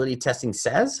agility testing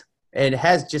says, and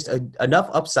has just enough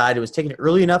upside. It was taken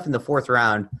early enough in the 4th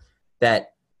round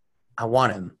that I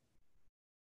want him.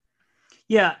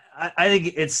 Yeah, I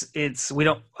think it's we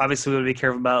want to be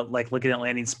careful about looking at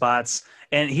landing spots,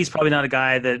 and he's probably not a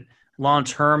guy that long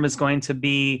term is going to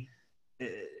be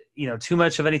too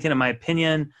much of anything in my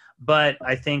opinion. But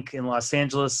I think in Los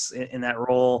Angeles in that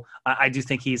role, I do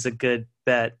think he's a good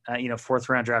bet. 4th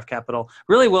round draft capital.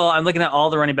 Really well. I'm looking at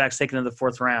all the running backs taken in the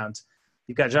 4th round.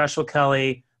 You've got Joshua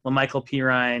Kelly, LaMichael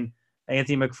Pirine,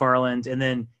 Anthony McFarland, and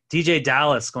then DJ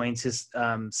Dallas going to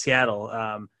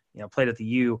Seattle. Played at the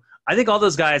U. I think all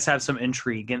those guys have some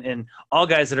intrigue, and all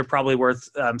guys that are probably worth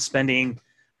spending,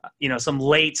 some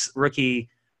late rookie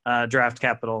draft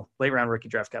capital, late round rookie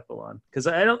draft capital on. Because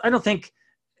I don't think,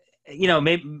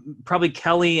 maybe probably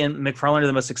Kelly and McFarland are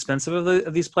the most expensive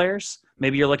of these players.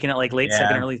 Maybe you're looking at like late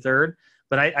second, early third.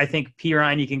 But I think P.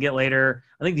 Ryan you can get later.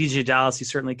 I think DJ Dallas you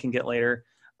certainly can get later.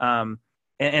 And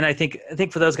I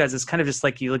think for those guys, it's kind of just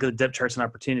like you look at the depth charts and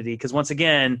opportunity. Because once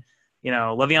again,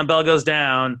 Le'Veon Bell goes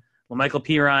down. Well, Michael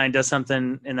P. Ryan does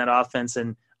something in that offense,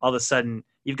 and all of a sudden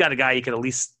you've got a guy you could at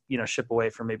least ship away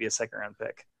for maybe a second round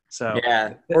pick. So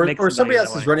yeah, or somebody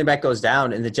else's running back goes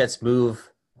down and the Jets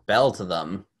move Bell to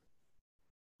them.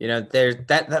 There's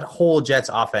that whole Jets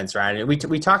offense, right? And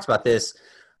we talked about this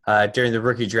during the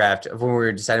rookie draft when we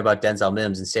were deciding about Denzel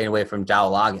Mims and staying away from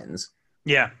Dowell Loggins.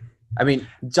 Yeah, I mean,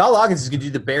 Dowell Loggins is going to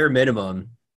do the bare minimum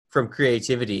from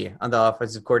creativity on the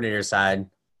offensive coordinator side,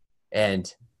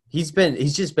 and he's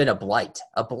just been a blight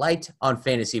on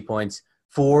fantasy points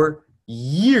for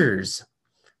years.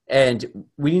 And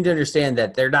we need to understand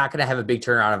that they're not going to have a big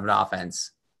turnaround of an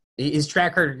offense. His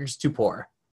track record is too poor.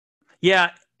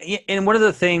 Yeah, and one of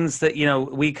the things that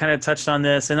we kind of touched on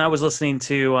this, and I was listening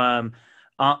to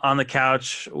on the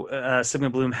couch,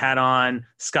 Sigmund Bloom had on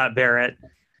Scott Barrett,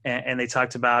 and they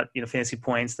talked about fantasy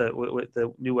points,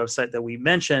 the new website that we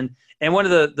mentioned, and one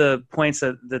of the points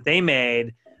that they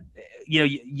made.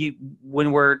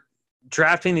 When we're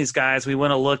drafting these guys, we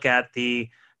want to look at the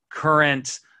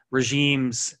current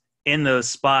regimes in those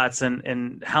spots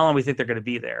and how long we think they're going to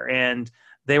be there. And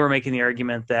they were making the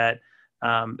argument that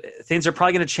things are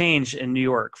probably going to change in New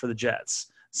York for the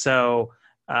Jets. So,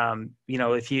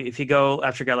 if you go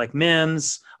after a guy like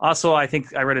Mims, also, I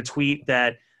think I read a tweet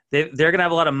that they're going to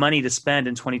have a lot of money to spend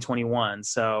in 2021.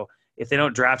 So if they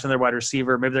don't draft another wide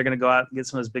receiver, maybe they're going to go out and get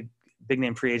some of those big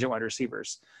name free agent wide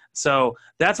receivers. So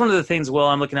that's one of the things, Will,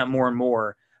 I'm looking at more and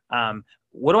more.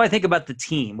 What do I think about the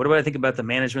team? What do I think about the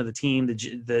management of the team, the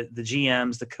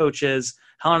GMs, the coaches?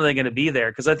 How long are they going to be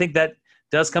there? Because I think that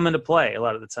does come into play a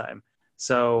lot of the time.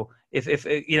 So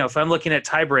if I'm looking at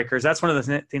tiebreakers, that's one of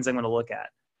the things I'm going to look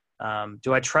at.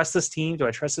 Do I trust this team? Do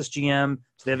I trust this GM? Do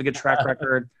they have a good track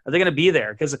record? Are they going to be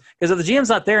there? Because if the GM's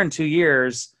not there in 2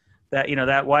 years,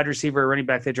 that wide receiver or running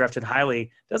back they drafted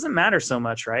highly doesn't matter so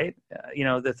much, right?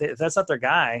 If that's not their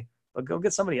guy, but go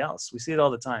get somebody else. We see it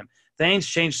all the time. Things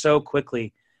change so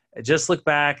quickly. Just look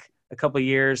back a couple of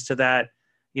years to that,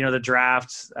 the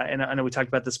draft. And I know we talked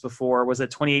about this before. Was it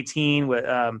 2018 with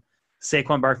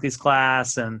Saquon Barkley's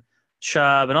class and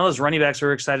Chubb and all those running backs we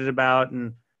were excited about,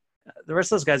 and the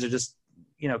rest of those guys are just,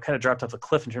 kind of dropped off a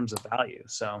cliff in terms of value.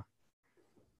 So,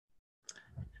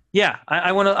 yeah,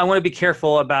 I want to be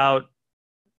careful about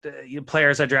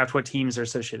players I draft, what teams they're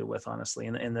associated with, honestly,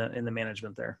 in the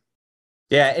management there.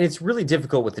 Yeah, and it's really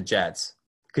difficult with the Jets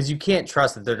because you can't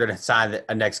trust that they're going to sign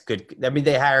a next good. I mean,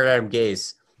 they hired Adam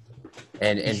Gase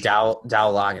and Dowell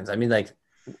Loggins. I mean,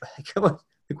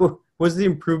 what was the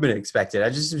improvement expected? I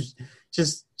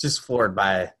just floored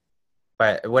by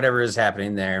whatever is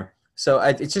happening there. So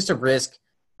it's just a risk.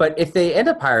 But if they end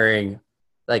up hiring,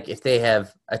 like if they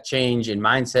have a change in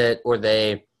mindset or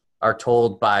they are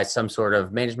told by some sort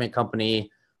of management company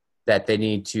that they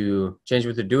need to change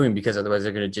what they're doing because otherwise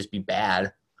they're going to just be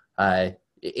bad,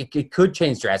 it could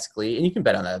change drastically. And you can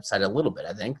bet on that upside a little bit,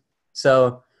 I think.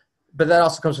 So, but that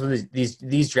also comes from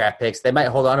these draft picks. They might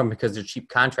hold on to them because they're cheap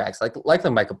contracts, like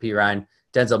the Michael P. Ryan,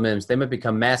 Denzel Mims. They might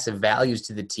become massive values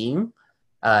to the team,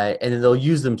 and then they'll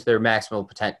use them to their maximum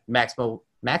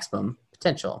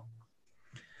potential.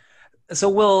 So,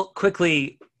 Will,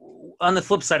 quickly, on the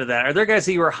flip side of that, are there guys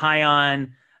that you were high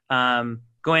on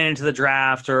going into the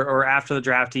draft or after the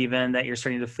draft even that you're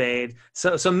starting to fade?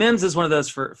 So Mims is one of those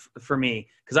for me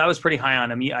because I was pretty high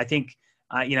on him. I think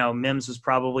Mims was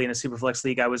probably in a super flex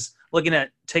league. I was looking at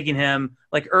taking him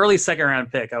like early second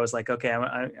round pick. I was like, okay,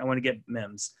 I want to get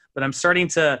Mims, but I'm starting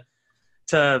to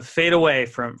fade away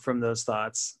from those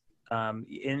thoughts.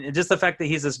 And just the fact that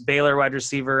he's this Baylor wide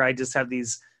receiver, I just have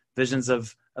these visions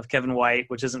of Kevin White,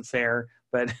 which isn't fair,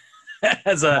 but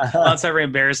as a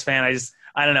non-Cyprian Bears fan,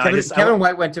 I don't know. Kevin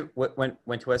White went to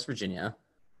West Virginia.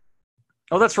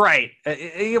 Oh, that's right.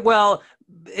 Well,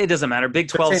 it doesn't matter. Big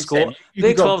 12 school,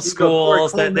 Big 12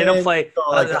 schools that they don't play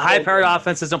high-powered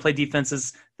offenses, don't play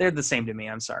defenses. They're the same to me.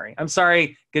 I'm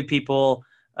sorry. Good people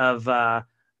of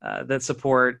that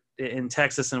support in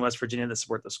Texas and West Virginia that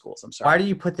support the schools. I'm sorry. Why do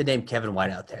you put the name Kevin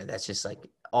White out there? That's just like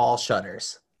all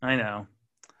shudders. I know.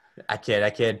 I kid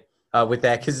with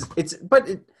that because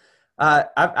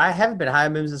I haven't been high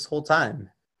on Mims this whole time,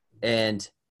 and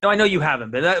no, I know you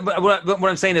haven't. But what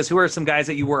I'm saying is, who are some guys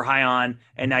that you were high on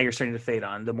and now you're starting to fade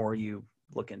on the more you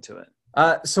look into it?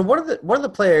 So one of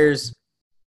the players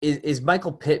is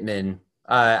Michael Pittman.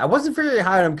 I wasn't very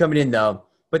high on him coming in though,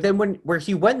 but then where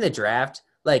he went in the draft,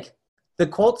 like the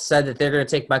Colts said that they're going to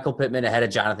take Michael Pittman ahead of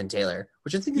Jonathan Taylor,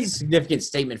 which I think is a significant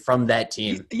statement from that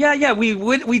team. Yeah.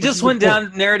 We just went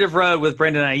down narrative road with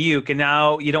Brandon Ayuk, and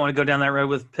now you don't want to go down that road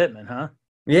with Pittman, huh?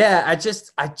 Yeah, I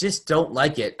just don't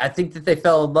like it. I think that they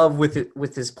fell in love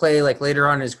with his play like later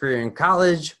on in his career in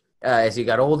college, as he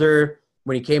got older,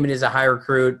 when he came in as a high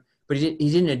recruit, but he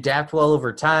didn't adapt well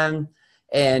over time.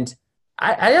 And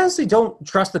I honestly don't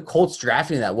trust the Colts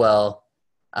drafting that well.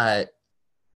 My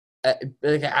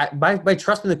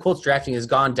trust in the Colts drafting has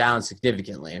gone down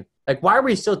significantly. Like, why are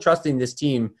we still trusting this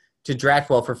team to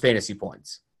draft well for fantasy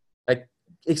points? Like,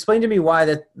 explain to me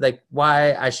why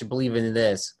I should believe in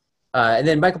this. And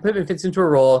then Michael Pittman fits into a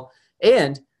role,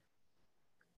 and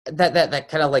that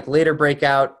kind of like later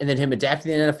breakout, and then him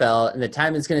adapting to the NFL and the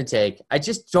time it's going to take. I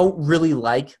just don't really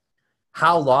like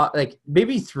how long. Like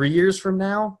maybe 3 years from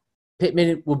now,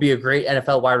 Pittman will be a great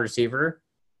NFL wide receiver,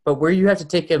 but where you have to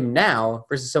take him now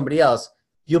versus somebody else,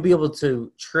 you'll be able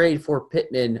to trade for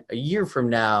Pittman a year from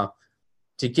now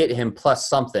to get him plus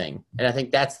something, and I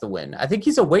think that's the win. I think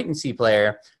he's a wait and see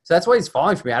player, so that's why he's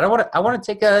falling for me. I want to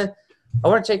take a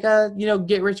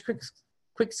get rich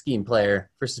quick scheme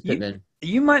player versus Pittman.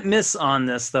 You might miss on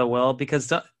this though, Will,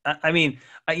 because I mean,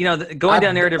 going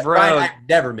down narrative road. I've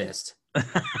never missed.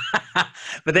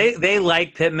 But they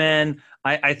like Pittman.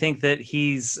 I think that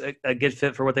he's a good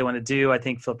fit for what they want to do. I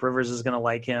think Philip Rivers is going to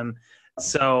like him.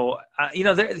 So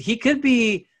he could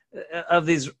be of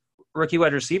these rookie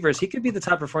wide receivers. He could be the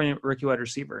top performing rookie wide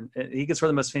receiver. He could score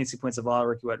the most fantasy points of all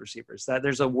rookie wide receivers. That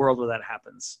there's a world where that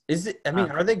happens. Is it? I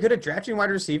mean, are they good at drafting wide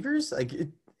receivers? Like,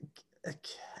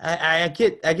 I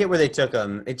get where they took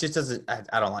him. It just doesn't.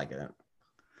 I don't like it.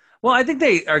 Well, I think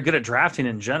they are good at drafting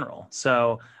in general.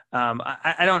 So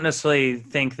I don't necessarily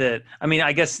think that. I mean,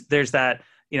 I guess there's that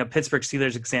Pittsburgh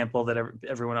Steelers example that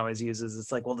everyone always uses.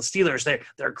 It's like, well, the Steelers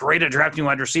they're great at drafting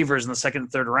wide receivers in the second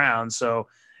and third round. So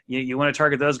you want to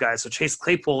target those guys. So Chase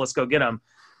Claypool, let's go get him.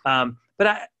 But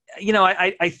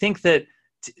I think that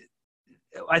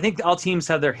I think all teams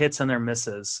have their hits and their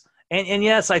misses. And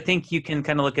yes, I think you can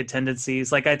kind of look at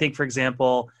tendencies. Like I think, for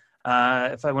example,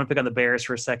 if I want to pick on the Bears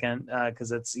for a second,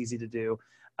 because it's easy to do.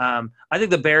 I think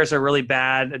the Bears are really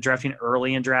bad at drafting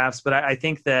early in drafts, but I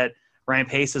think that Ryan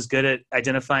Pace is good at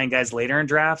identifying guys later in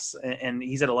drafts, and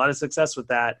he's had a lot of success with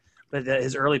that. But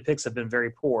his early picks have been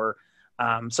very poor.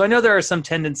 So I know there are some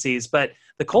tendencies, but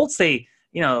the Colts, they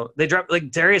dropped like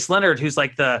Darius Leonard, who's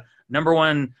like the number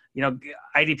one,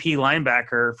 IDP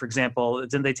linebacker, for example.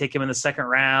 Didn't they take him in the second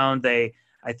round? I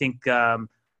think a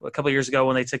couple of years ago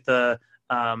when they took the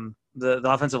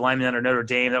offensive lineman under Notre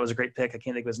Dame, that was a great pick. I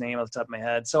can't think of his name off the top of my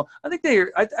head. So I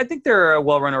think they're a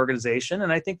well-run organization,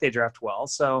 and I think they draft well.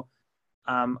 So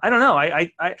I don't know. I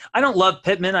don't love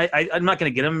Pittman. I'm not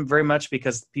going to get him very much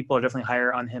because people are definitely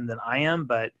higher on him than I am,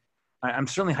 but I'm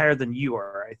certainly higher than you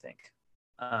are, I think.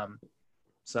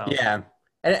 So yeah,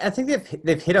 and I think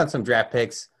they've hit on some draft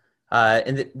picks,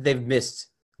 and they've missed.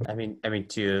 I mean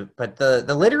too. But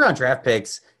the later round draft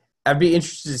picks, I'd be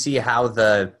interested to see how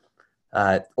the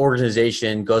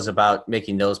organization goes about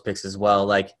making those picks as well.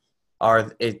 Like,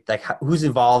 who's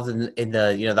involved in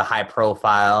the the high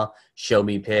profile show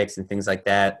me picks and things like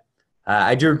that.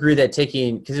 I do agree that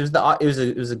taking, because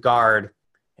it was a guard.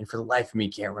 And for the life of me,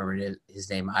 can't remember his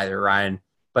name either, Ryan.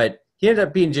 But he ended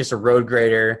up being just a road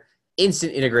grader,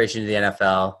 instant integration to the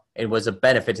NFL, and was a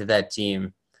benefit to that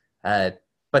team. But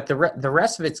the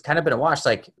rest of it's kind of been a wash.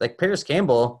 Like Paris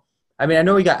Campbell. I mean, I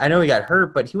know he got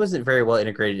hurt, but he wasn't very well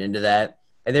integrated into that.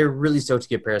 And they were really stoked to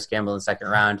get Paris Campbell in the second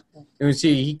round. And we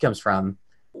see where he comes from.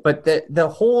 But the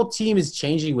whole team is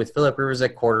changing with Philip Rivers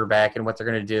at quarterback and what they're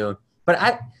going to do. But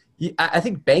I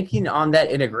think banking on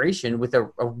that integration with a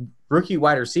rookie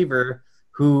wide receiver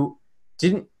who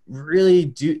didn't really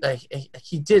do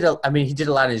he did a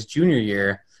lot in his junior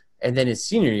year and then his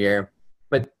senior year,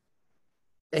 but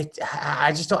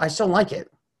I just don't like it.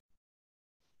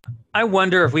 I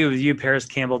wonder if we would view Paris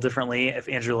Campbell differently if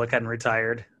Andrew Luck hadn't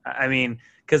retired. I mean,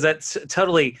 because that's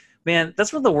totally, man,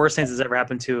 that's one of the worst things that's ever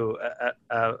happened to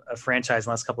a franchise in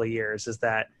the last couple of years is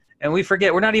that. And we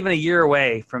forget we're not even a year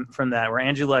away from that, where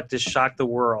Andrew Luck just shocked the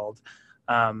world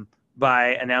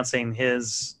by announcing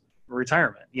his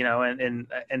retirement.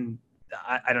 And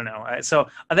I don't know. So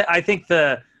I think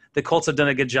the Colts have done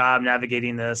a good job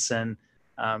navigating this, and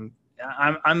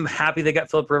I'm happy they got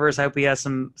Philip Rivers. I hope he has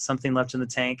something left in the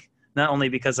tank. Not only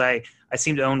because I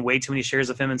seem to own way too many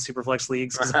shares of him in Superflex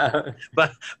leagues,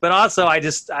 but also I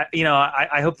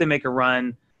hope they make a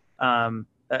run,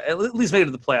 at least make it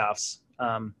to the playoffs.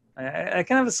 I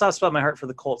kind of have a soft spot in my heart for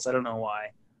the Colts. I don't know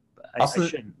why. I Also,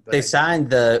 shouldn't. But they signed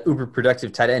the uber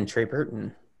productive tight end Trey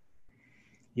Burton.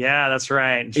 Yeah, that's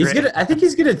right. He's gonna. I think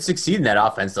he's gonna succeed in that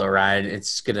offense, though, Ryan.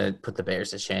 It's gonna put the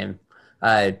Bears to shame,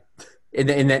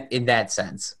 in that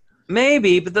sense.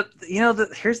 Maybe, but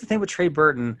here's the thing with Trey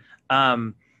Burton.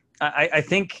 I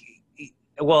think,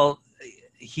 well,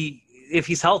 if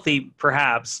he's healthy,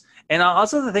 perhaps. And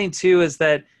also the thing too is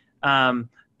that, I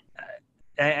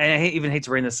even hate to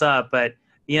bring this up, but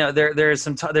there's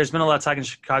been a lot of talk in the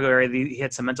Chicago area. He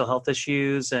had some mental health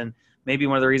issues, and maybe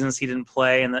one of the reasons he didn't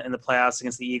play in the playoffs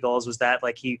against the Eagles was that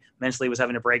like he mentally was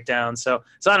having a breakdown. So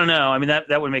I don't know. I mean,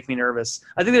 that would make me nervous.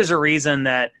 I think there's a reason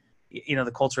that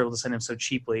the Colts were able to send him so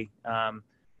cheaply, and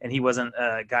he wasn't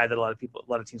a guy that a lot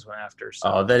of teams went after.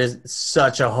 So. Oh, that is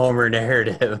such a homer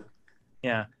narrative.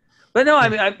 Yeah, but no,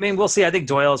 I mean, we'll see. I think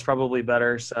Doyle is probably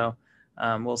better, so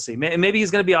we'll see. Maybe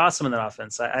he's going to be awesome in that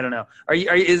offense. I don't know.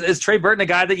 Is Trey Burton a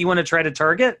guy that you want to try to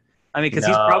target? I mean, because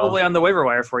he's probably on the waiver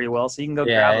wire for you, Will, so you can go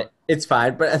grab him. It's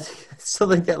fine, but I still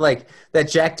think that that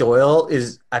Jack Doyle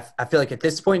is. I feel like at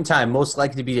this point in time, most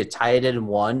likely to be a tight end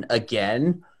one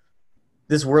again.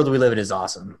 This world we live in is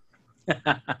awesome.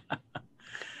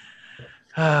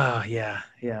 Oh yeah.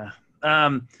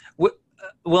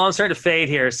 Well, I'm starting to fade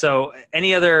here. So,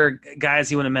 any other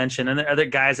guys you want to mention? And other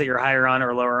guys that you're higher on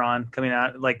or lower on coming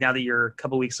out? Like now that you're a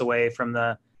couple weeks away from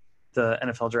the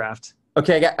NFL draft.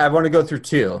 Okay, I want to go through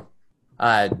two.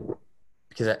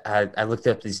 Because I looked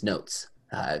up these notes.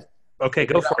 Okay,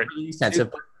 go for it. Really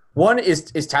extensive. One is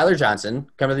Tyler Johnson,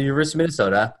 coming to the University of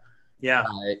Minnesota. Yeah,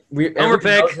 Homer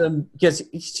pick because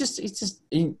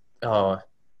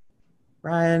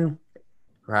Ryan.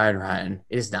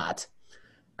 It is not.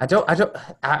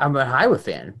 I'm a Iowa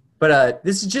fan, but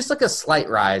this is just like a slight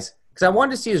rise because I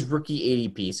wanted to see his rookie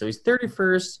ADP. So he's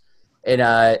 31st in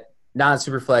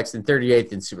non-superflex and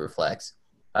 38th in superflex.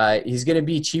 He's going to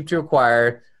be cheap to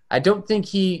acquire. I don't think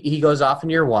he goes off in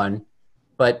year one,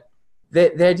 but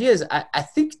the idea is I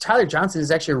think Tyler Johnson is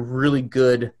actually a really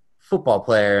good football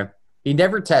player. He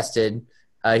never tested.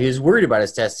 He was worried about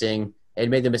his testing and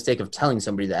made the mistake of telling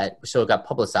somebody that, so it got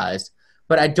publicized.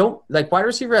 But I don't like wide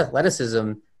receiver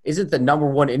athleticism isn't the number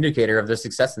one indicator of their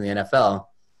success in the NFL.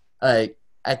 I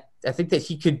think that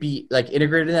he could be like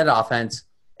integrated in that offense.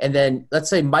 And then let's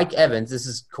say Mike Evans, this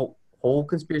is whole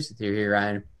conspiracy theory here,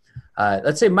 Ryan.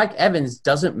 Let's say Mike Evans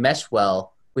doesn't mesh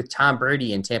well with Tom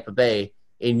Brady in Tampa Bay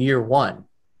in year one.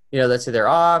 Let's say they're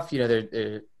off.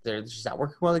 They're just not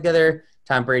working well together.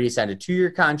 Tom Brady signed a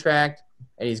 2-year contract,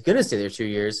 and he's going to stay there 2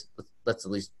 years. Let's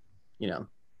at least, go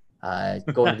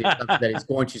into the assumption that he's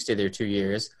going to stay there 2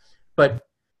 years. But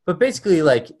basically,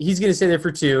 like he's going to stay there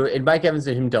for 2, and Mike Evans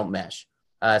and him don't mesh.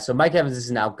 So Mike Evans is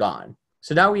now gone.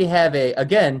 So now we have a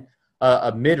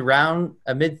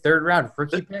mid-third round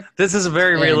rookie pick. This is a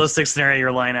very realistic scenario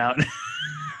you're laying out.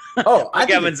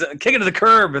 Mike Evans kicking to the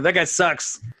curb, but that guy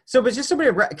sucks. So, but just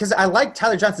somebody, because I like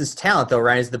Tyler Johnson's talent, though,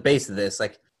 Ryan, is the base of this.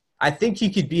 Like, I think he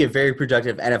could be a very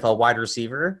productive NFL wide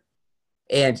receiver,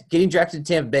 and getting drafted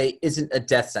to Tampa Bay isn't a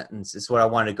death sentence. Is what I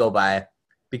want to go by,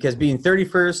 because being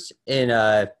 31st in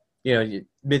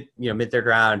mid-third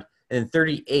round, and then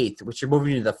 38th, which you're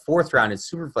moving into the 4th round in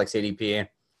Superflex ADP,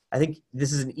 I think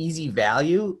this is an easy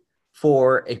value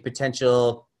for a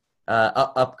potential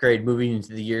upgrade moving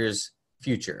into the year's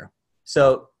future.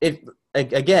 So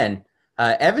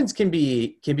Evans can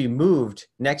be moved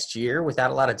next year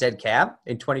without a lot of dead cap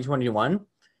in 2021.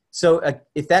 So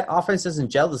if that offense doesn't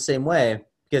gel the same way,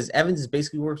 because Evans has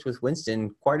basically worked with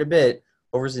Winston quite a bit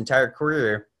over his entire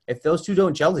career, if those two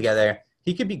don't gel together,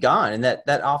 he could be gone, and that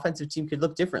offensive team could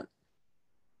look different.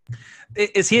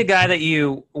 Is he a guy that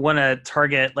you want to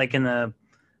target like in the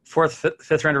 4th,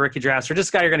 5th round of rookie drafts, or just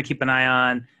a guy you're going to keep an eye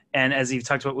on? And as you've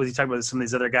talked about, with some of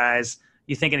these other guys,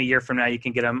 you think in a year from now you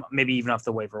can get him maybe even off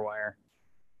the waiver wire?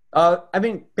 I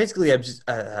mean, basically, I'm just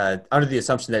under the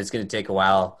assumption that it's going to take a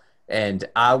while, and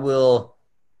I will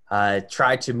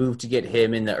try to move to get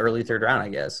him in the early 3rd round, I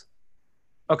guess.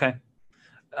 Okay.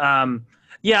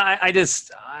 Yeah, I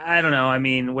don't know. I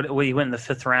mean, what he went in the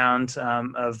 5th round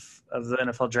of the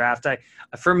NFL draft.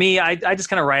 For me, I just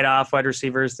kind of write off wide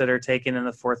receivers that are taken in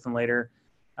the 4th and later,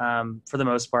 for the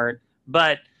most part.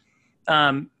 But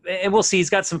and we'll see. He's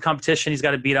got some competition. He's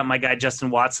got to beat up my guy Justin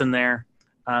Watson there.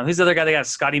 Who's the other guy? They got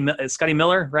Scotty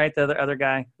Miller, right? The other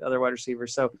guy, the other wide receiver.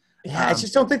 So yeah, I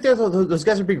just don't think those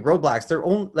guys are big roadblocks. They're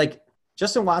only like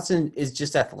Justin Watson is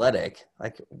just athletic.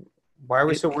 Like, why are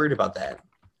we so worried about that?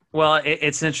 Well,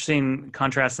 it's an interesting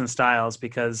contrast in styles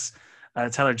because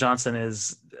Tyler Johnson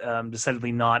is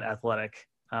decidedly not athletic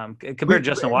compared to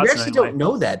Justin Watson. We actually don't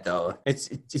know that, though.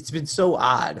 It's been so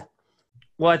odd.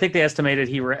 Well, I think they estimated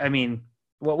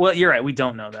well, you're right. We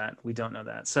don't know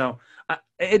that. So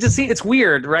it just seems it's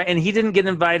weird, right? And he didn't get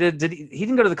invited. He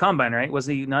didn't go to the combine, right? Was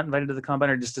he not invited to the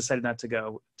combine, or just decided not to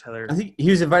go? Tyler, I think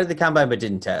he was invited to the combine but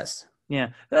didn't test. yeah,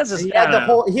 that's just He had the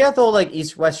whole like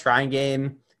East West Shrine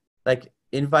game like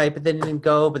invite, but then didn't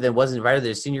go. But then wasn't invited to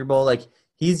the Senior Bowl. Like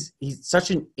he's such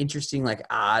an interesting like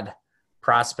odd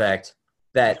prospect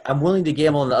that I'm willing to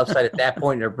gamble on the upside at that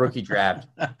point in a rookie draft.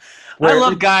 I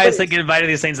love guys that get invited to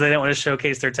these things and they don't want to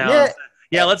showcase their talents.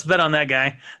 Yeah, let's bet on that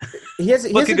guy.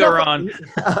 What could go wrong?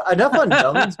 Enough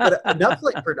unknowns, but enough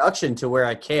like production to where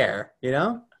I care, you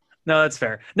know? No, that's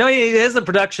fair. No, he has the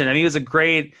production. I mean, he was a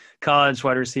great college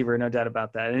wide receiver, no doubt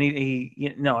about that. And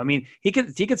he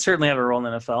could certainly have a role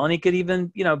in the NFL, and he could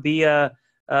even, be a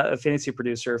fantasy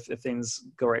producer if things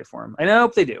go right for him. And I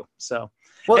hope they do. So,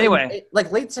 well, anyway,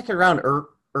 like late second round or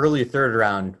early third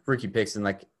round rookie picks in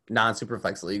like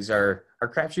non-superflex leagues are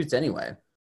crapshoots anyway.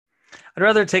 I'd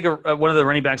rather take one of the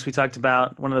running backs we talked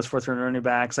about, one of those fourth round running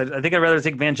backs. I think I'd rather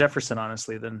take Van Jefferson,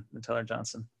 honestly, than Tyler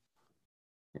Johnson.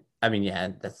 I mean, yeah,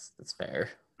 that's fair.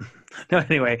 No,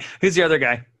 anyway, who's the other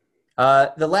guy?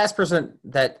 The last person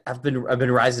that I've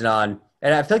been rising on,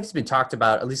 and I feel like it's been talked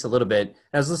about at least a little bit. And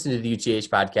I was listening to the UGH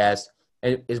podcast,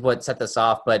 and is what set this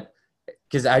off. But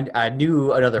because I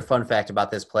knew another fun fact about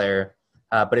this player,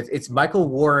 but it's Michael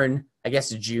Warren, I guess,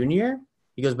 junior.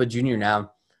 He goes by junior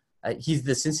now. He's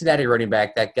the Cincinnati running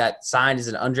back that got signed as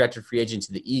an undrafted free agent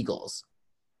to the Eagles.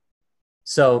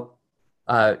 So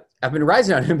I've been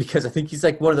rising on him because I think he's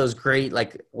like one of those great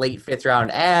like late fifth round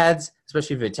ads,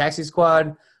 especially for a taxi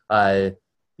squad. One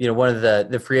of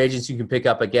the free agents you can pick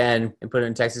up again and put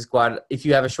in a taxi squad. If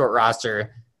you have a short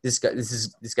roster, this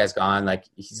guy's gone. Like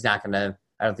he's not gonna,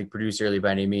 I don't think, produce early by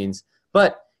any means.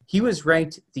 But he was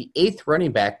ranked the 8th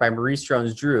running back by Maurice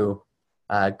Jones-Drew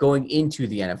going into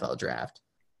the NFL draft.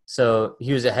 So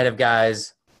he was ahead of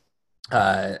guys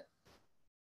that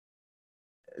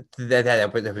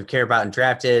we care about and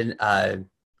drafted. Ryan,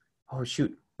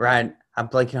 I'm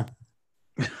blanking on.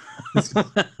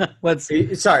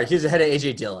 Sorry, he was ahead of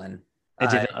AJ Dillon.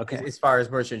 Okay. As far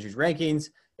as Maurice Jones-Drew's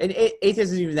rankings, and 8th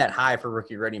isn't even that high for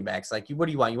rookie running backs. Like, what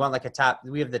do you want? You want like a top?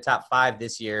 We have the top 5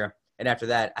 this year, and after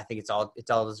that, I think it all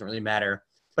doesn't really matter.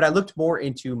 But I looked more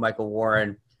into Michael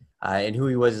Warren and who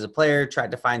he was as a player.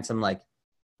 Tried to find some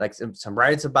some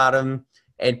write-ups about him,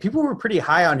 and people were pretty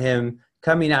high on him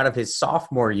coming out of his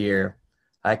sophomore year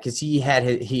because he had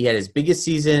his biggest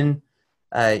season.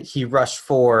 He rushed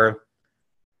for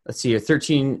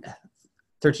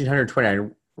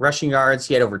 1,329 rushing yards.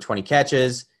 He had over 20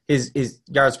 catches. His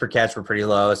yards per catch were pretty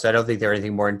low, so I don't think they were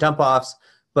anything more than dump-offs.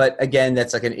 But again,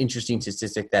 that's like an interesting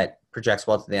statistic that projects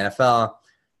well to the NFL.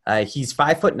 He's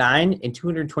 5'9" and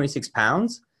 226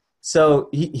 pounds, so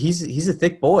he's a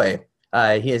thick boy.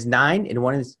 He has 9 and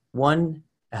 1 and an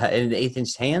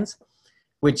 1/8-inch hands,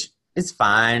 which is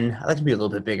fine. I like to be a little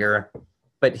bit bigger,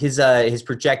 but his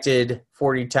projected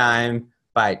 40 time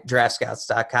by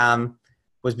DraftScouts.com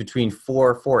was between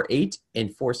 4.48 and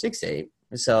 4.68.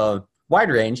 So wide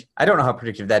range. I don't know how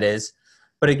predictive that is,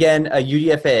 but again, a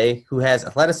UDFA who has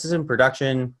athleticism,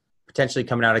 production, potentially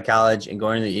coming out of college and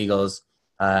going to the Eagles.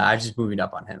 I'm just moving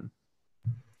up on him.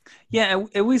 Yeah,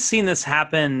 and we've seen this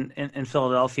happen in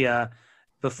Philadelphia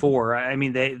before. I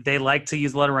mean, they like to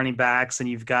use a lot of running backs, and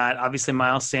you've got obviously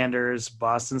Miles Sanders,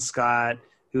 Boston Scott,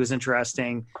 who is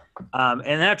interesting.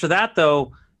 And after that,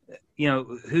 though,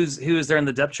 who is there in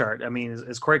the depth chart? I mean,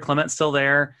 is Corey Clement still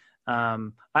there?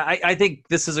 I think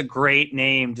this is a great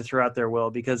name to throw out there, Will,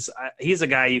 because he's a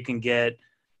guy you can get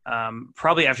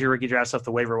probably after your rookie drafts off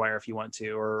the waiver wire if you want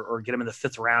to, or get him in the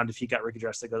 5th round if you got rookie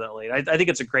drafts that go that late. I think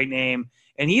it's a great name,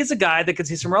 and he is a guy that could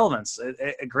see some relevance.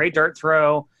 A great dart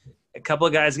throw. A couple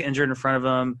of guys get injured in front of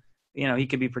him. He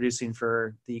could be producing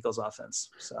for the Eagles offense.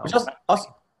 So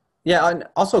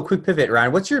also a quick pivot,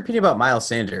 Ryan. What's your opinion about Miles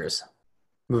Sanders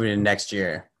moving in next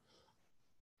year?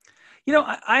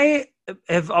 I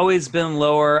have always been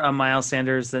lower on Miles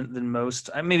Sanders than most.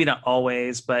 Maybe not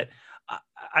always, but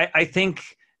I think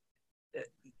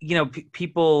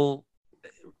people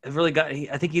have really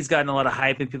I think he's gotten a lot of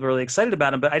hype and people are really excited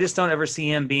about him, but I just don't ever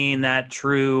see him being that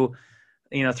true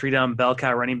 3-down bell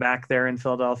cow running back there in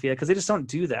Philadelphia, because they just don't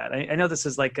do that. I know this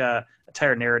is like a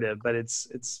tired narrative, but I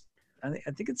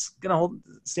think it's going to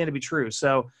stand to be true.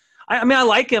 So, I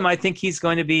like him. I think he's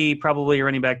going to be probably a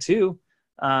running back too,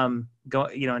 in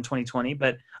 2020.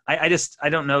 But I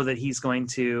don't know that he's going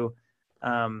to.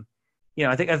 I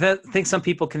think some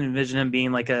people can envision him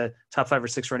being like a top 5 or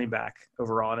 6 running back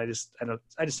overall, and I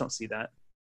just don't see that.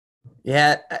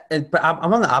 Yeah, but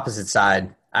I'm on the opposite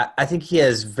side. I think he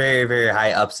has very, very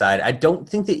high upside. I don't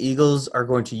think the Eagles are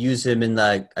going to use him in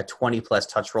like a 20-plus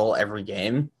touch role every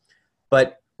game.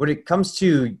 But when it comes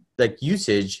to like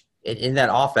usage in that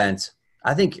offense,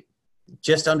 I think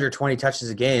just under 20 touches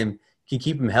a game can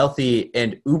keep him healthy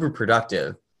and uber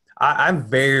productive. I'm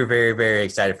very, very, very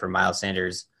excited for Miles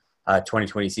Sanders'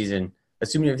 2020 season,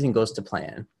 assuming everything goes to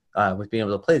plan with being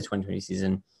able to play the 2020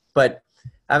 season. But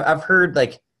I've heard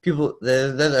like people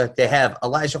they have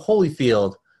Elijah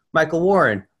Holyfield, Michael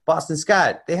Warren, Boston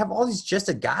Scott. They have all these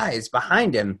just guys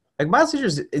behind him. Like Miles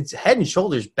Sanders, it's head and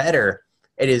shoulders better.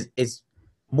 It's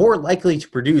more likely to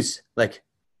produce like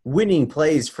winning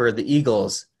plays for the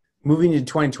Eagles moving into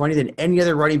 2020 than any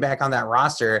other running back on that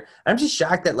roster. I'm just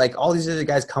shocked that like all these other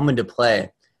guys come into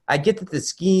play. I get that the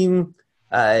scheme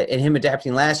and him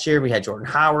adapting last year, we had Jordan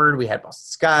Howard, we had Boston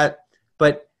Scott,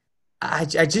 but I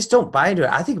just don't buy into it.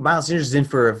 I think Miles Sanders is in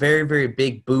for a very, very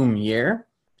big boom year,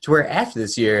 to where after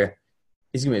this year,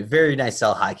 he's going to be a very nice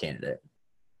sell high candidate.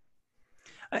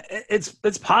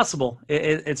 It's possible.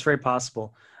 It's very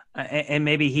possible, and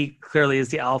maybe he clearly is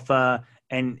the alpha,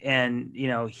 and you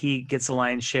know he gets the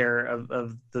lion's share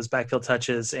of those backfield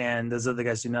touches, and those other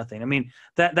guys do nothing. I mean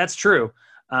that's true.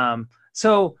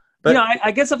 So But you know,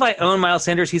 I guess if I own Miles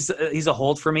Sanders, he's a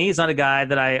hold for me. He's not a guy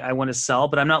that I want to sell,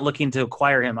 but I'm not looking to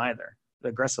acquire him either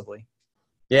aggressively.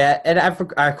 yeah, and I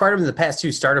acquired him in the past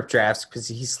two startup drafts because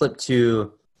he slipped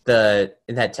to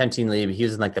in that 10-team league. He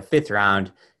was in like the 5th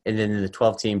round, and then in the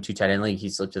 12-team 2 tight end league, he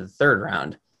slipped to the 3rd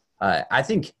round. I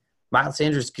think Miles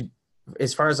Sanders could,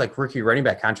 as far as like rookie running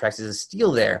back contracts, is a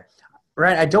steal there.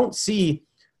 Right? I don't see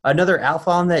another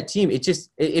alpha on that team.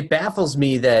 It baffles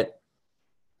me that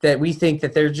we think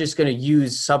that they're just going to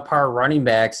use subpar running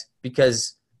backs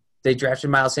because they drafted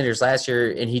Miles Sanders last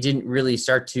year and he didn't really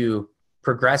start to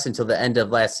progress until the end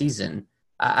of last season.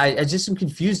 I just am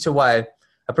confused to why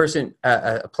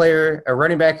a player, a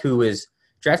running back who was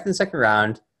drafted in the 2nd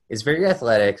round, is very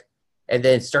athletic, and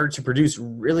then started to produce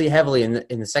really heavily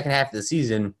in the second half of the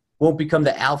season, won't become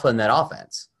the alpha in that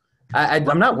offense.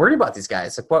 I'm not worried about these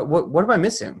guys. Like, what am I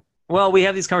missing? Well, we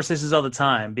have these conversations all the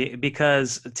time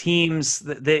because teams,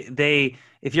 they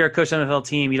if you're a coach on an NFL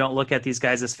team, you don't look at these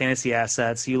guys as fantasy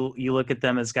assets. You look at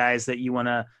them as guys that you want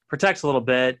to protect a little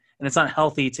bit, and it's not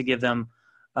healthy to give them,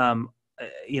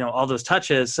 all those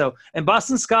touches. So, and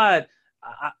Boston Scott,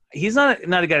 he's not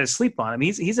a guy to sleep on. I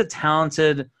mean, he's a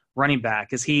talented running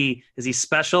back. Is he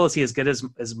special? Is he as good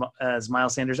as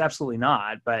Miles Sanders? Absolutely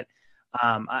not. But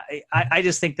I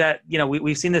just think that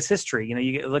we've seen this history.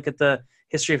 You look at the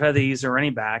history of how they use their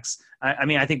running backs. I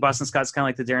mean, I think Boston Scott's kind of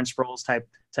like the Darren Sproles type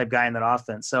guy in that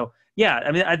offense. So yeah,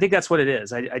 I mean, I think that's what it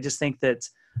is. I just think that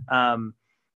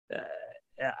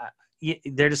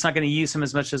they're just not going to use him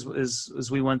as much as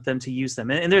we want them to use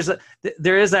them. And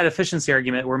there is that efficiency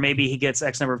argument where maybe he gets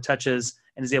X number of touches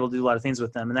and is able to do a lot of things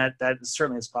with them, and that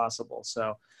certainly is possible.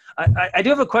 So I do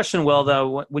have a question, Will,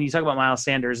 though, when you talk about Miles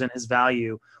Sanders and his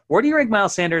value. Where do you rank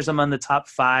Miles Sanders among the top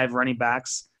 5 running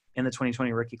backs in the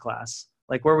 2020 rookie class?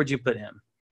 Like, where would you put him?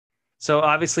 So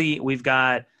obviously we've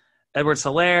got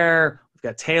Edwards-Helaire, we've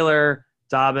got Taylor,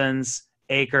 Dobbins,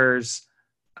 Akers.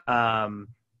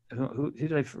 Who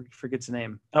did I forget to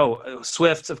name? Oh,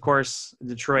 Swift, of course,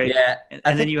 Detroit. Yeah,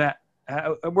 and then you have.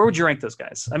 Where would you rank those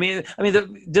guys? I mean,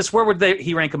 just where would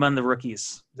he rank among the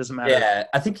rookies? Doesn't matter. Yeah,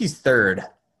 I think he's 3rd.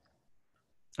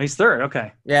 He's 3rd.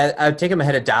 Okay. Yeah, I would take him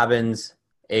ahead of Dobbins,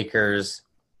 Akers,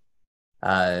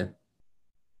 and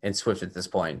Swift at this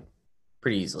point,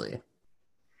 pretty easily.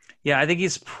 Yeah, I think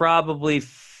he's probably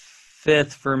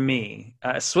 5th for me.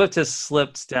 Swift has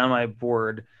slipped down my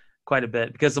board quite a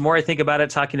bit because the more I think about it,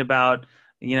 talking about,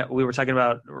 we were talking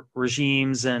about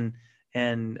regimes and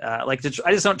I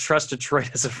just don't trust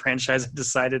Detroit as a franchise. I've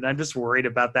decided. I'm just worried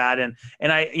about that. And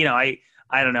I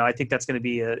don't know. I think that's going to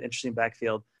be an interesting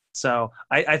backfield. So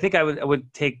I think I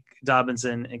would take Dobbins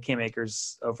and Cam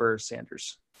Akers over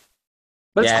Sanders,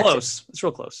 but it's close. It's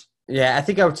real close. Yeah, I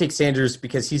think I would take Sanders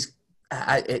because he's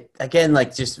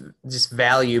just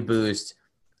value boost.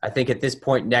 I think at this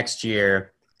point next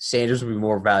year, Sanders will be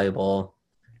more valuable.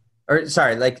 Or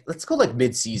sorry, let's go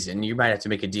mid-season. You might have to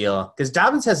make a deal because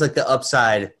Dobbins has the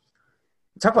upside.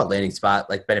 Talk about landing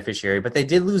spot beneficiary, but they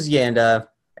did lose Yanda,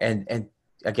 and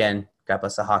again, God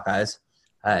bless the Hawkeyes.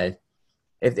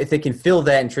 If they can fill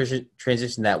that and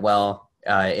transition that well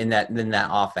in that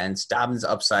offense, Dobbins'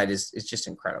 upside is just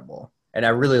incredible, and I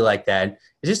really like that.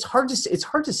 It's hard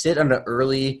to sit on an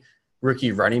early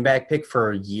rookie running back pick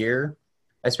for a year,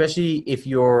 especially if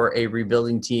you're a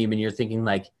rebuilding team and you're thinking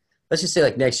let's just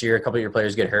say next year a couple of your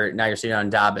players get hurt. Now you're sitting on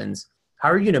Dobbins. How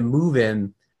are you going to move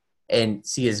him and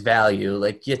see his value.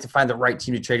 Like you have to find the right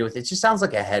team to trade with. It just sounds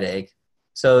like a headache.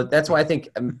 So that's why I think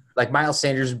like Miles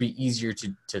Sanders would be easier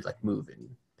to like move and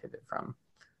pivot from.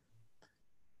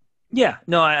 Yeah,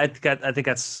 no, I think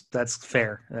that's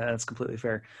fair. That's completely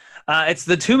fair. It's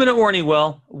the 2-minute warning.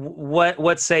 Will,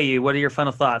 what say you? What are your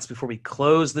final thoughts before we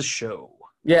close the show?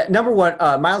 Yeah, number one,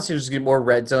 Miles Sanders is going to get more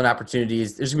red zone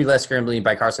opportunities. There's going to be less scrambling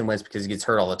by Carson Wentz because he gets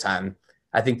hurt all the time.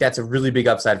 I think that's a really big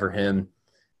upside for him.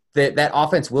 That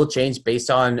offense will change based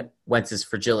on Wentz's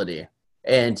fragility.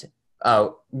 And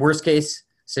worst case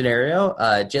scenario,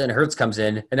 Jalen Hurts comes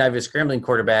in and now you have a scrambling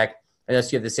quarterback,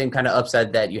 unless you have the same kind of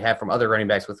upside that you have from other running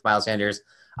backs with Miles Sanders.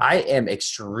 I am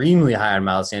extremely high on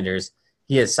Miles Sanders.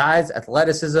 He has size,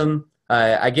 athleticism.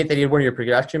 I get that he had 1 year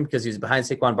production because he was behind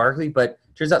Saquon Barkley, but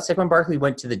turns out Saquon Barkley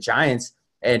went to the Giants,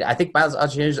 and I think Miles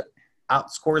Sanders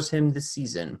outscores him this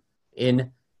season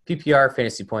in PPR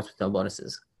fantasy points with no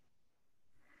bonuses.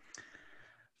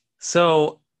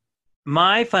 So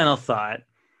my final thought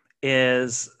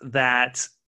is that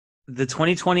the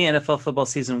 2020 NFL football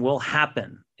season will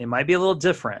happen. It might be a little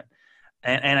different.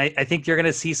 And I think you're going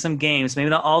to see some games, maybe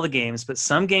not all the games, but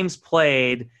some games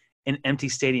played in empty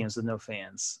stadiums with no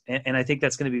fans. And I think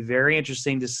that's going to be very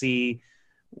interesting to see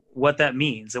what that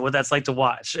means and what that's like to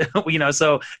watch.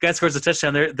 So guy scores a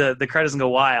touchdown, the crowd doesn't go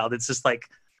wild. It's just like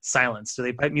silence. Do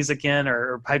they pipe music in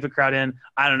or pipe a crowd in?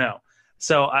 I don't know.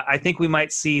 So I think we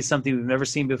might see something we've never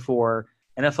seen before,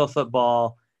 NFL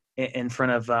football in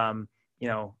front of,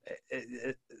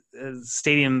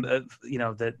 stadium,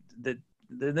 that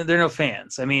there are no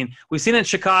fans. I mean, we've seen it in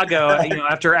Chicago,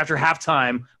 after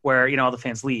halftime where, all the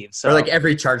fans leave. So or like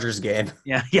every Chargers game.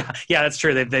 Yeah, that's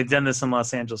true. They've done this in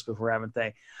Los Angeles before, haven't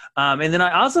they? And then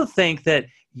I also think that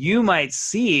you might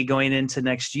see going into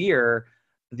next year,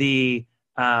 the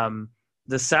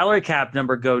salary cap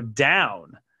number go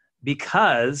down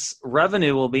because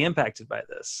revenue will be impacted by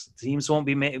this. Teams won't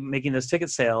be making those ticket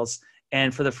sales.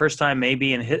 And for the first time,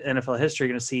 maybe in NFL history,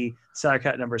 you're going to see salary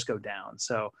cap numbers go down.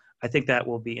 So I think that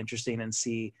will be interesting and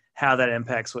see how that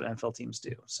impacts what NFL teams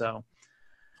do. So,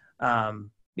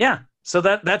 so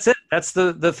that's it. That's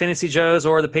the Fantasy Joes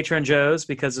or the Patreon Joes,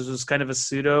 because this was kind of a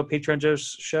pseudo Patreon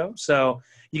Joes show. So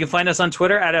you can find us on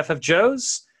Twitter at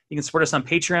FFJoes. You can support us on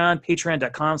Patreon,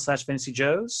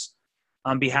 patreon.com/FantasyJoes.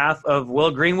 On behalf of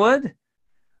Will Greenwood,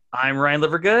 I'm Ryan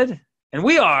Livergood, and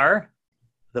we are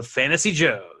the Fantasy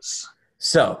Joes.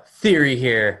 So, theory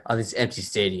here on these empty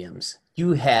stadiums.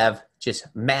 You have just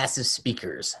massive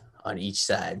speakers on each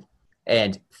side,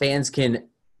 and fans can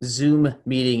Zoom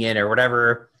meeting in or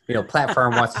whatever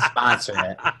platform wants to sponsor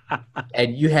it,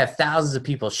 and you have thousands of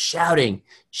people shouting,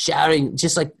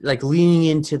 just like leaning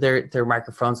into their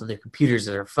microphones with their computers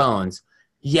or their phones,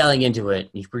 yelling into it.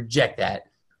 And you project that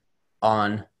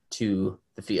on to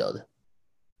the field.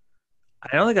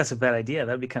 I don't think that's a bad idea.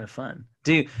 That'd be kind of fun.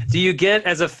 Do you get,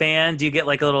 as a fan,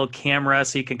 like a little camera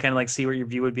so you can kind of like see what your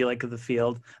view would be like of the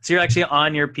field? So you're actually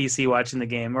on your PC watching the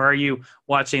game, or are you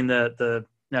watching the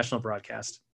national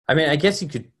broadcast? I mean, I guess you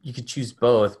could choose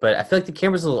both, but I feel like the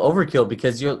camera's a little overkill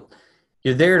because you're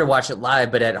there to watch it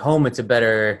live, but at home it's a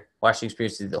better watching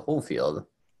experience to the whole field.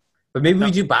 But maybe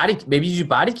you do body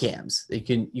cams. You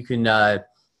can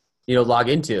log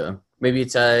into. Maybe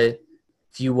it's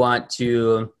if you want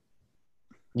to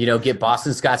get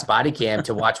Boston Scott's body cam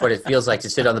to watch what it feels like to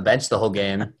sit on the bench the whole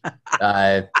game.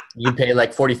 You pay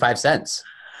like 45 cents.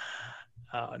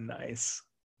 Oh, nice.